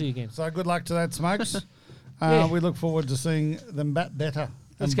down going to Aussie be again. good. So good luck to that, Smokes. Yeah. We look forward to seeing them bat better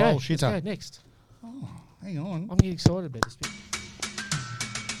Let's and go. bowl Let's shitter. go next. Hang on. I'm getting excited about this bit.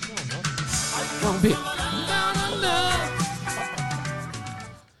 No, I'm not. Wrong bit.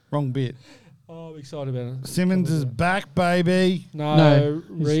 Wrong bit. Oh, I'm excited about it. Simmons is back, baby. No,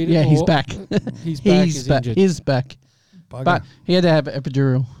 read it. Yeah, he's or- back. He's back. He's He's back. injured. He's back. Bugger. But he had to have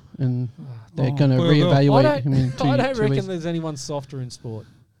epidural, and they're Oh, going to poor girl. reevaluate him in I don't two reckon weeks. there's anyone softer in sport.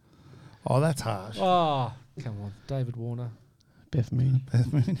 Oh, that's harsh. Oh, come on. David Warner. Beth Mooney.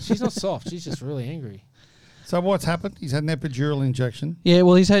 She's not soft. She's just really angry. So what's happened? He's had an epidural injection. Yeah,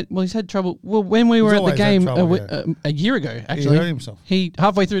 well, he's had trouble. Well, when we were at the always had game trouble, a year ago, He actually, hurt himself. he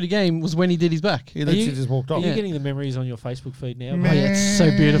halfway through the game was when he did his back. He literally you- just walked Are off. you Yeah. getting the memories on your Facebook feed now? Oh, yeah, it's so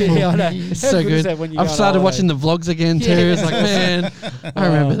beautiful. Yeah, I know. It's How so good is good. that when you I've go on started holiday? watching the vlogs again too. Yeah. It's like, man, I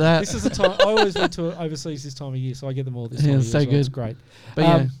remember that. This is the time. I always went to overseas this time of year, so I get them all this Yeah, time of it's year. so as well. It's good. great. But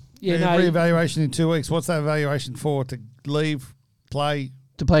yeah, Yeah, no. Re-evaluation in 2 weeks. What's that evaluation for? To leave, play?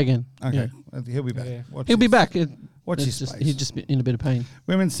 to play again. Okay. Yeah. He'll be back. Yeah. Watch He'll be this. back. Watch It's his just, space. he's just in a bit of pain.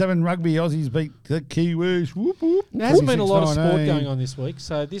 Women's 7 rugby Aussies beat the Kiwis. Whoop, whoop. There hasn't been a lot of sport 46-19. going on this week,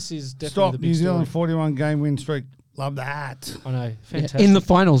 so this is definitely Stop the New big Zealand story. 41 game win streak. Love that. I know, Yeah, fantastic. in the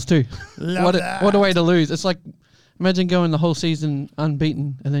finals too. Love What that. a way to lose. It's like, imagine going the whole season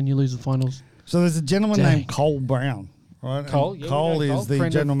unbeaten and then you lose the finals. So there's a gentleman Dang. named Cole Brown, right? Cole, And yeah, we Cole know is Cole, the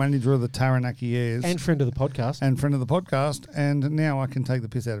friend general manager of the Taranaki Airs and friend of the podcast. and friend of the podcast. And now I can take the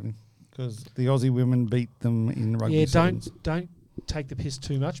piss out of him because the Aussie women beat them in rugby. Yeah, sevens. don't take the piss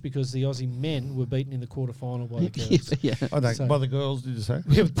too much because the Aussie men were beaten in the quarterfinal by the girls. yeah. I don't. So- By the girls, did you say?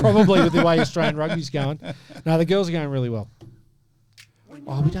 Yeah, probably with the way Australian rugby's going. No, the girls are going really well.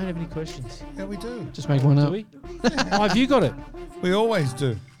 Oh, we don't have any questions, Yeah, we do. Just make one do up. we? Oh, have you got it? We always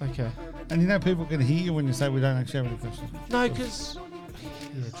do. Okay. And you know, people can hear you when you say we don't actually have any questions. No, because...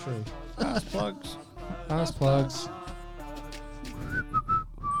 Yeah, true. Ask plugs. Ask plugs.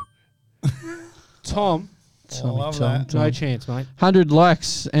 Tom, I love that. no chance, mate. 100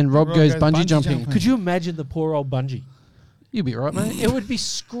 likes and Rob Rob goes goes bungee bungee jumping. jumping. Could you imagine the poor old bungee? You'll be right, mate. It would be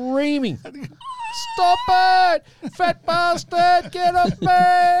screaming. Stop it! Fat bastard! Get off me!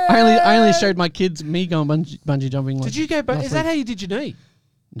 I only showed my kids me going bungee jumping. Like Did you go? last Is that week. how you did your knee?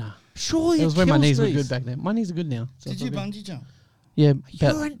 Nah. Surely It was when my kills knees were these. good back then. My knees are good now. So Did it's you all good. bungee jump? Yeah, You're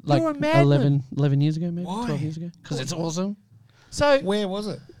about a- like you're a madman. 11 years ago, maybe Why? 12 years ago. Because it's awesome. So Where was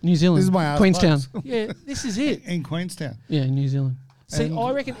it? New Zealand, This is my ass Queenstown. plugs. yeah, this is it. In Queenstown. Yeah, New Zealand. See, And-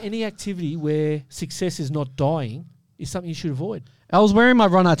 I reckon any activity where success is not dying is something you should avoid. I was wearing my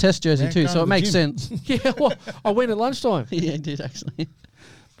Ron Artest jersey Yeah, too, go so to it the makes gym. sense. Yeah, well, I went at lunchtime. Yeah, I did actually.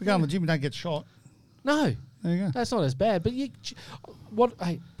 But go on the gym and don't get shot. No, There you go. that's not as bad. But what?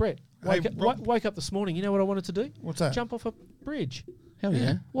 Hey, Brett, Hey, Rob. woke up this morning. You know what I wanted to do? What's that? Jump off a bridge. Hell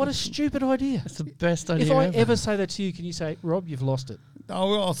yeah. What a stupid idea. That's the best idea If I ever. ever say that to you, can you say, Rob, you've lost it?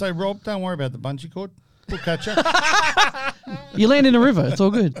 I'll say, Rob, don't worry about the bungee cord. We'll catch you. You land in a river. It's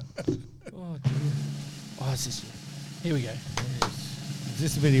all good. Oh, dear. Oh, is this? Here we go.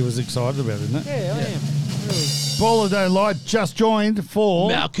 This video was excited about, isn't it? Yeah, I am. Ball of Day Light just joined for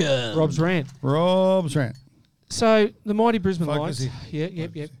Malcolm. Rob's rant. Rob's rant. So the mighty Brisbane Focus Lions,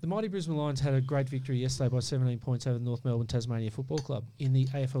 yep. The mighty Brisbane Lions had a great victory yesterday by 17 points over the North Melbourne Tasmania Football Club in the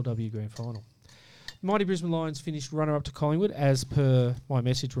AFLW Grand Final. The mighty Brisbane Lions finished runner-up to Collingwood, as per my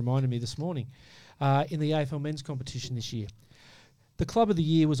message reminded me this morning, in the AFL Men's competition this year. The Club of the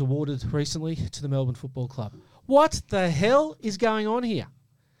Year was awarded recently to the Melbourne Football Club. What the hell is going on here?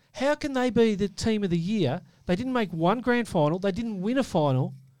 How can they be the Team of the Year? They didn't make one grand final. They didn't win a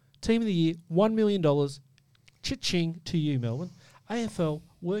final. Team of the Year, $1 million. Cha-ching to you, Melbourne. AFL,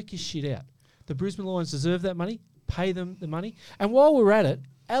 work your shit out. The Brisbane Lions deserve that money. Pay them the money. And while we're at it,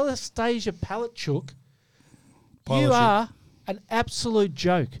 Anastasia Palachuk, you are an absolute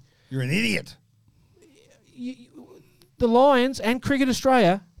joke. You're an idiot. The Lions and Cricket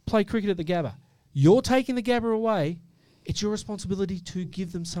Australia play cricket at the Gabba. You're taking the Gabba away. It's your responsibility to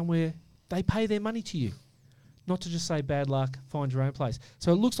give them somewhere they pay their money to you. Not to just say bad luck, find your own place.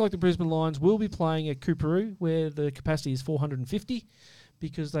 So it looks like the Brisbane Lions will be playing at Coorparoo, where the capacity is 450,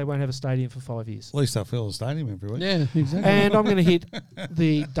 because they won't have a stadium for 5 years. At least they'll fill the stadium every week. Yeah, exactly. And I'm going to hit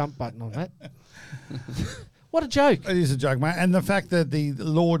the dump button on that. What a joke. It is a joke, mate. And the fact that the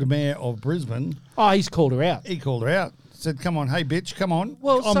Lord Mayor of Brisbane, Oh, he's called her out. he called her out. Said, come on, hey, bitch, come on.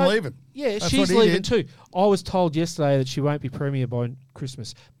 Well, I'm so- leaving. Yeah, That's she's what he leaving did. too. I was told yesterday that she won't be premier by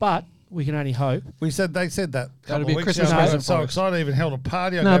Christmas, but we can only hope. They said that. a That'll couple be a of weeks Christmas ago. I was present so for us. excited. I even held a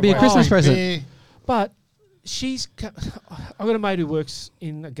party. I No, it'll gave be a away Christmas beer. present. But I've got a mate who works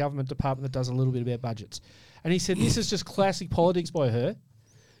in a government department that does a little bit about budgets. And he said, this is just classic politics by her.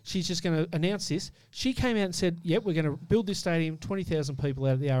 She's just going to announce this. She came out and said, yep, we're going to build this stadium, 20,000 people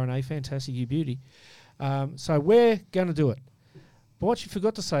out at the RNA, fantastic, you beauty. So we're going to do it. But what she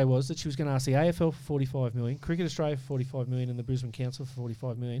forgot to say was that she was going to ask the AFL for $45 million, Cricket Australia for $45 million, and the Brisbane Council for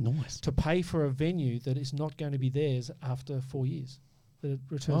 $45 million Nice. to pay for a venue that is not going to be theirs after 4 years. That it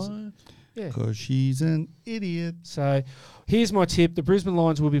returns. What? Yeah. Because she's an idiot. So here's my tip. The Brisbane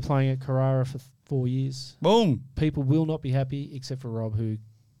Lions will be playing at Carrara for 4 years. Boom. People will not be happy except for Rob, who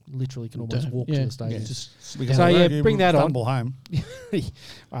literally can almost walk to the stadium. Just Because So, I yeah, reckon you bring that on. stumble home.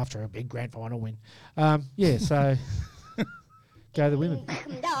 After a big grand final win. Yeah, so go the women.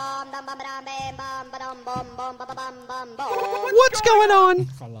 What's going on?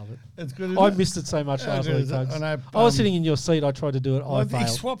 I love it. It's good. I missed it so much last week, Tugs. I know. I was sitting in your seat. I tried to do it. I He failed.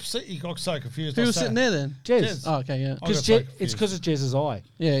 swapped seat. He got so confused. Who I was said- sitting there then? Jez. Jez. Oh, okay, yeah. I got Because so it's confused. because of Jez's eye.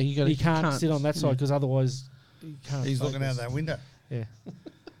 Yeah, you got. He can't sit on that side because otherwise he can't. He's looking out focus. that window. Yeah.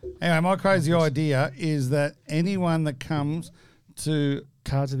 Anyway, my crazy idea is that anyone that comes to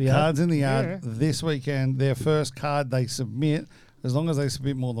Cards of the Yard. Cards in the Yard Yeah. this weekend, their first card they submit, as long as they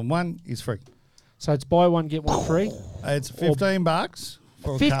submit more than one, is free. So it's buy one, get one free. It's $15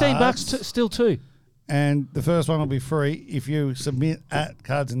 for $15 cards, still two. and the first one will be free if you submit at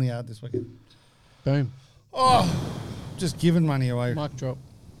Cards in the Yard this weekend. Boom. Just giving money away. Mic drop.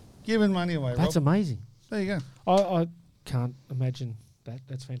 Giving money away, That's Rob. amazing. There you go. I can't imagine that.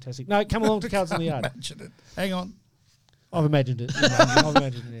 That's fantastic. No, come along to Cards in the Yard. Imagine it. Hang on. I've imagined it. I've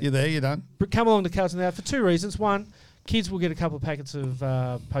imagined it. You're there, you're done. But come along to Cards in the Yard for two reasons. One, kids will get a couple of packets of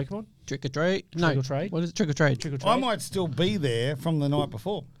Pokemon. Trick or treat. Trick or trade. What is it? Trick or trade. Trick or treat. I might still be there from the night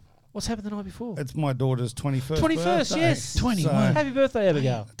before. What's happened the night before? It's my daughter's 21st 21st, birthday. yes. 21. So, Happy birthday,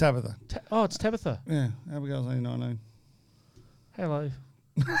 Abigail. Tabitha. Oh, it's Tabitha. Yeah, Abigail's only 19. Hello.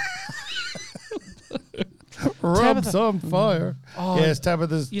 Rob's on fire. Oh, Yes,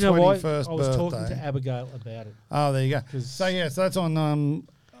 Tabitha's You know what? 21st I was birthday. talking to Abigail about it. Oh, there you go. 'Cause- So, yeah, so that's on, so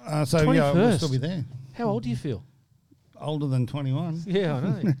yeah, we'll 21st. still be there. How old do you feel? Older than 21. Yeah, I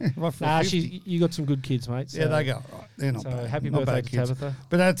know. I feel Nah, 50. you got some good kids, mate. Yeah, so- they go. Right. They're not So bad. happy Not birthday bad to kids. Tabitha.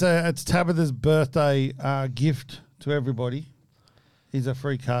 But it's Tabitha's birthday gift to everybody. Is a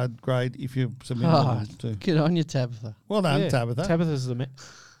free card. Great if you submit Oh, one too. get on your Tabitha. Well done, Yeah, Tabitha. Tabitha's the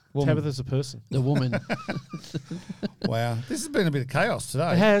Woman. Tabitha's a person. The woman. Wow, this has been a bit of chaos It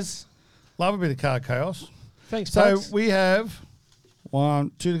today. has. Love a bit of card chaos. Thanks, So Pugs. we have 2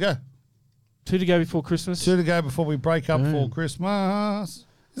 to go. 2 to go before Christmas. 2 to go before we break up for Mm. Christmas.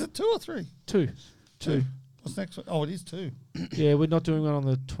 Is it 2 or 3? 2. 2. What's next one? Oh, it is 2. Yeah, we're not doing one on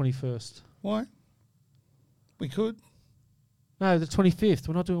the 21st. Why? We could. No, the 25th.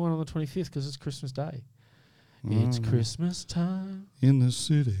 We're not doing one on the 25th because it's Christmas Day. It's Mm. Christmas time. In the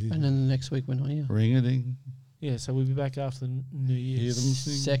city. And then the next week we're not here. Ring a ding. Yeah, so we'll be back after the New Hear Year. them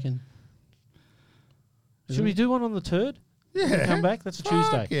sing. Second. Should we do one on the 3rd? Yeah. Come back? That's a Fuck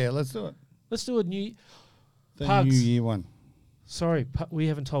Tuesday. Yeah, let's do it. Let's do a new... The Pugs. New Year one. Sorry, we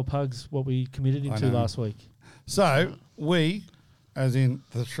haven't told Pugs what we committed I into know. last week. So we, as in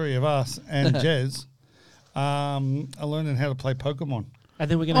the three of us and Jez, learning how to play Pokemon. And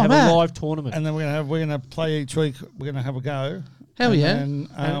then we're going to Oh, have Matt. a live tournament. And then we're gonna play each week. We're gonna have a go. Hell and yeah.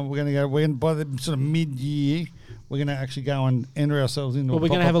 Then, we're gonna go. By the sort of mid-year, we're gonna actually go and enter ourselves into. Well, a we're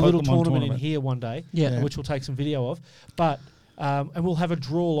going to proper have a little Pokemon tournament in here one day, Yeah. which we'll take some video of. But and we'll have a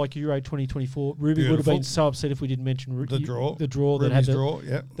draw like Euro 2024. Ruby would have Beautiful. been so upset if we didn't mention The draw. The draw that Ruby's had the, draw.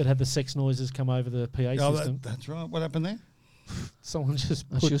 Yeah. that had the sex noises come over the PA Oh, system. that's right. What happened there? Someone just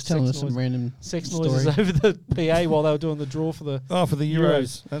Oh, put she was telling us sex, some noise, random sex story. noises over the PA while they were doing the draw for the. Oh, for the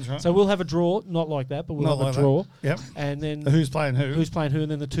Euros. That's right. So we'll have a draw, not like that, but we'll Not have like a draw, Yep. and then Who's playing who? who's playing who, and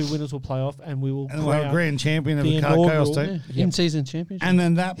then the two winners will play off, and we will and we'll have a crown grand champion of the the Card Chaos inaugural- team. Yeah, in-season championship. And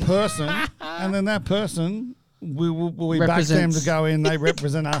then that person, we back them Represents. to go in. They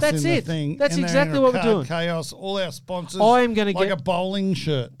represent us That's in it. the thing. That's and they're exactly in what we're Card doing. Chaos, all our sponsors. I am gonna like get- a bowling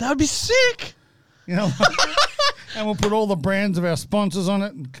shirt, That would be sick. you know. And we'll put all the brands of our sponsors on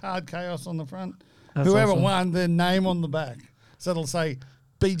it and Card Chaos on the front. That's Whoever awesome. won, their name on the back. So it'll say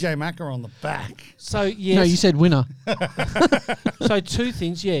BJ Macker on the back. So yes, No, you said winner. so two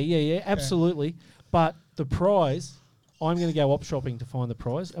things. Yeah, absolutely. But the prize, I'm going to go op shopping to find the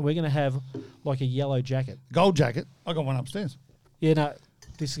prize, and we're going to have like a yellow jacket. Gold jacket. I got one upstairs. Yeah, no,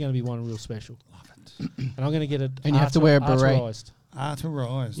 this is going to be one real special. Love it. And I'm going to get it. And you have to wear a beret. arterized.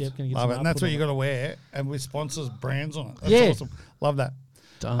 Arterized. Yep, gonna get Love some it. And art that's put what on you it. got to wear, and with sponsors brands on it. That's Yeah. awesome. Love that.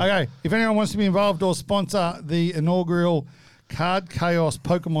 Done. Okay, if anyone wants to be involved or sponsor the inaugural Card Chaos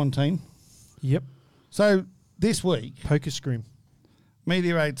Pokemon team, Yep. so this week, Poker Scream.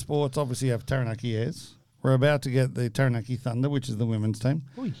 Media 8 Sports obviously have Taranaki Airs. We're about to get the Taranaki Thunder, which is the women's team.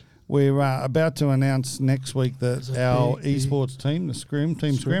 Oi. We're about to announce next week that There's a our big- esports team, the Scrim,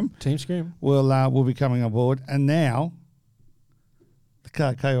 Team Scrim, Team Scream. will be coming on board. And now, the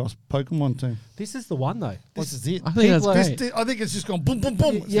Card Chaos Pokemon team. This is the one though. This is it. I think that's People are- great. I think it's just gone boom, boom,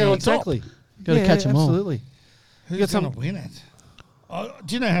 boom. It's Yeah, now exactly. top. Gotta catch 'em all. Absolutely. Who's got going some- to win it?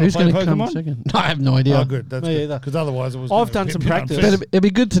 Do you know how Who's to play going to come Pokemon? second? I have no idea. Oh, good. That's Me good. either. Because otherwise it was. I've gonna done be a some bit practice. unfair. But it'd be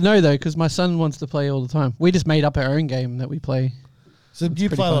good to know though, because my son wants to play all the time. We just made up our own game that we play. So you pretty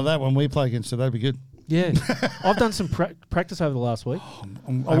play like fun. that when we play against it. That'd be good. Yeah. I've done some practice over the last week.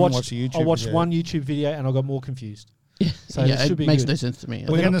 I watched the YouTube. I watched video. one YouTube video and I got more confused. Yeah, So yeah, it should it be makes good. no sense to me.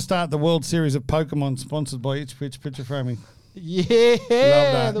 We're going to start the World Series of Pokemon, sponsored by Itch Pitch Picture Framing. Yeah.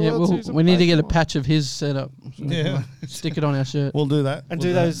 that. the Yeah, World Series of we need to get a Pokemon. patch of his set up. So Yeah. stick it on our shirt. We'll do that. And We'll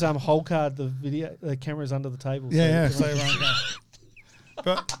do that. those whole card, the cameras under the table. Yeah, so yeah. you So can- everyone can.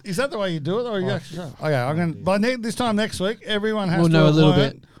 But is that the way you do it, or you Oh, actually? Okay, I'm going. By this time next week, everyone has We'll to know a have little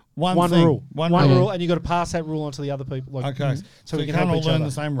learnt bit. One thing. rule. One One rule. rule, and you got to pass that rule on to the other people. Like, Okay. So we you can can't help all each learn other.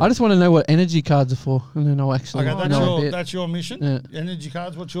 the same rule. I just want to know what energy cards are for, and then I'll actually Okay, know a bit. that's your mission. Yeah. Energy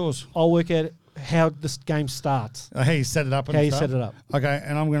cards. What's yours? I'll work out how this game starts. How you set it up. And How you stuff. set it up. Okay,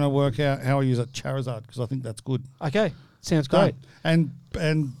 and I'm going to work out how I use a Charizard because I think that's good. Okay. Sounds Done. great. And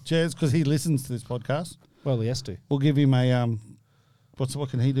Jez, because he listens to this podcast, Well, he has to. we'll give him a what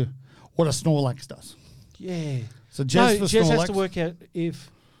can he do? What a Snorlax does. Yeah. So No, Jez for Jez Snorlax. has to work out if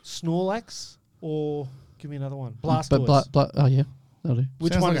Snorlax or give me another one. But Blastoise. oh yeah, that'll do.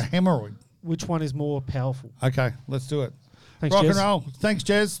 Which Sounds one? like Is, a hemorrhoid. which one is more powerful? Okay, let's do it. Thanks, Rock Jez. and roll. Thanks,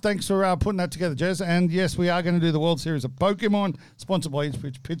 Jez. Thanks for putting that together, Jez. And yes, we are going to do the World Series of Pokemon, sponsored by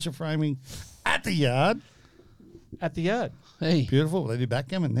Itch Picture Framing at the Yard. At the yard. Hey, Beautiful. They do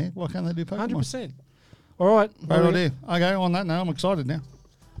backgammon there. Why can't they do Pokemon? 100%. All right. Great idea. Okay, on that note, I'm excited now.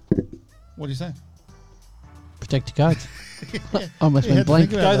 What do you say? protect your cards. I almost You had went to blank.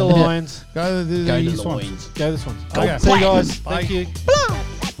 think about Go the that. Lions. Go the Go to Swans. Loins. Go this one. Okay. See you guys. Bye. Thank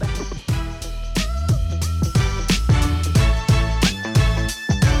you.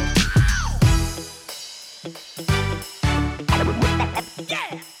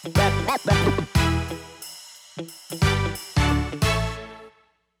 Yeah.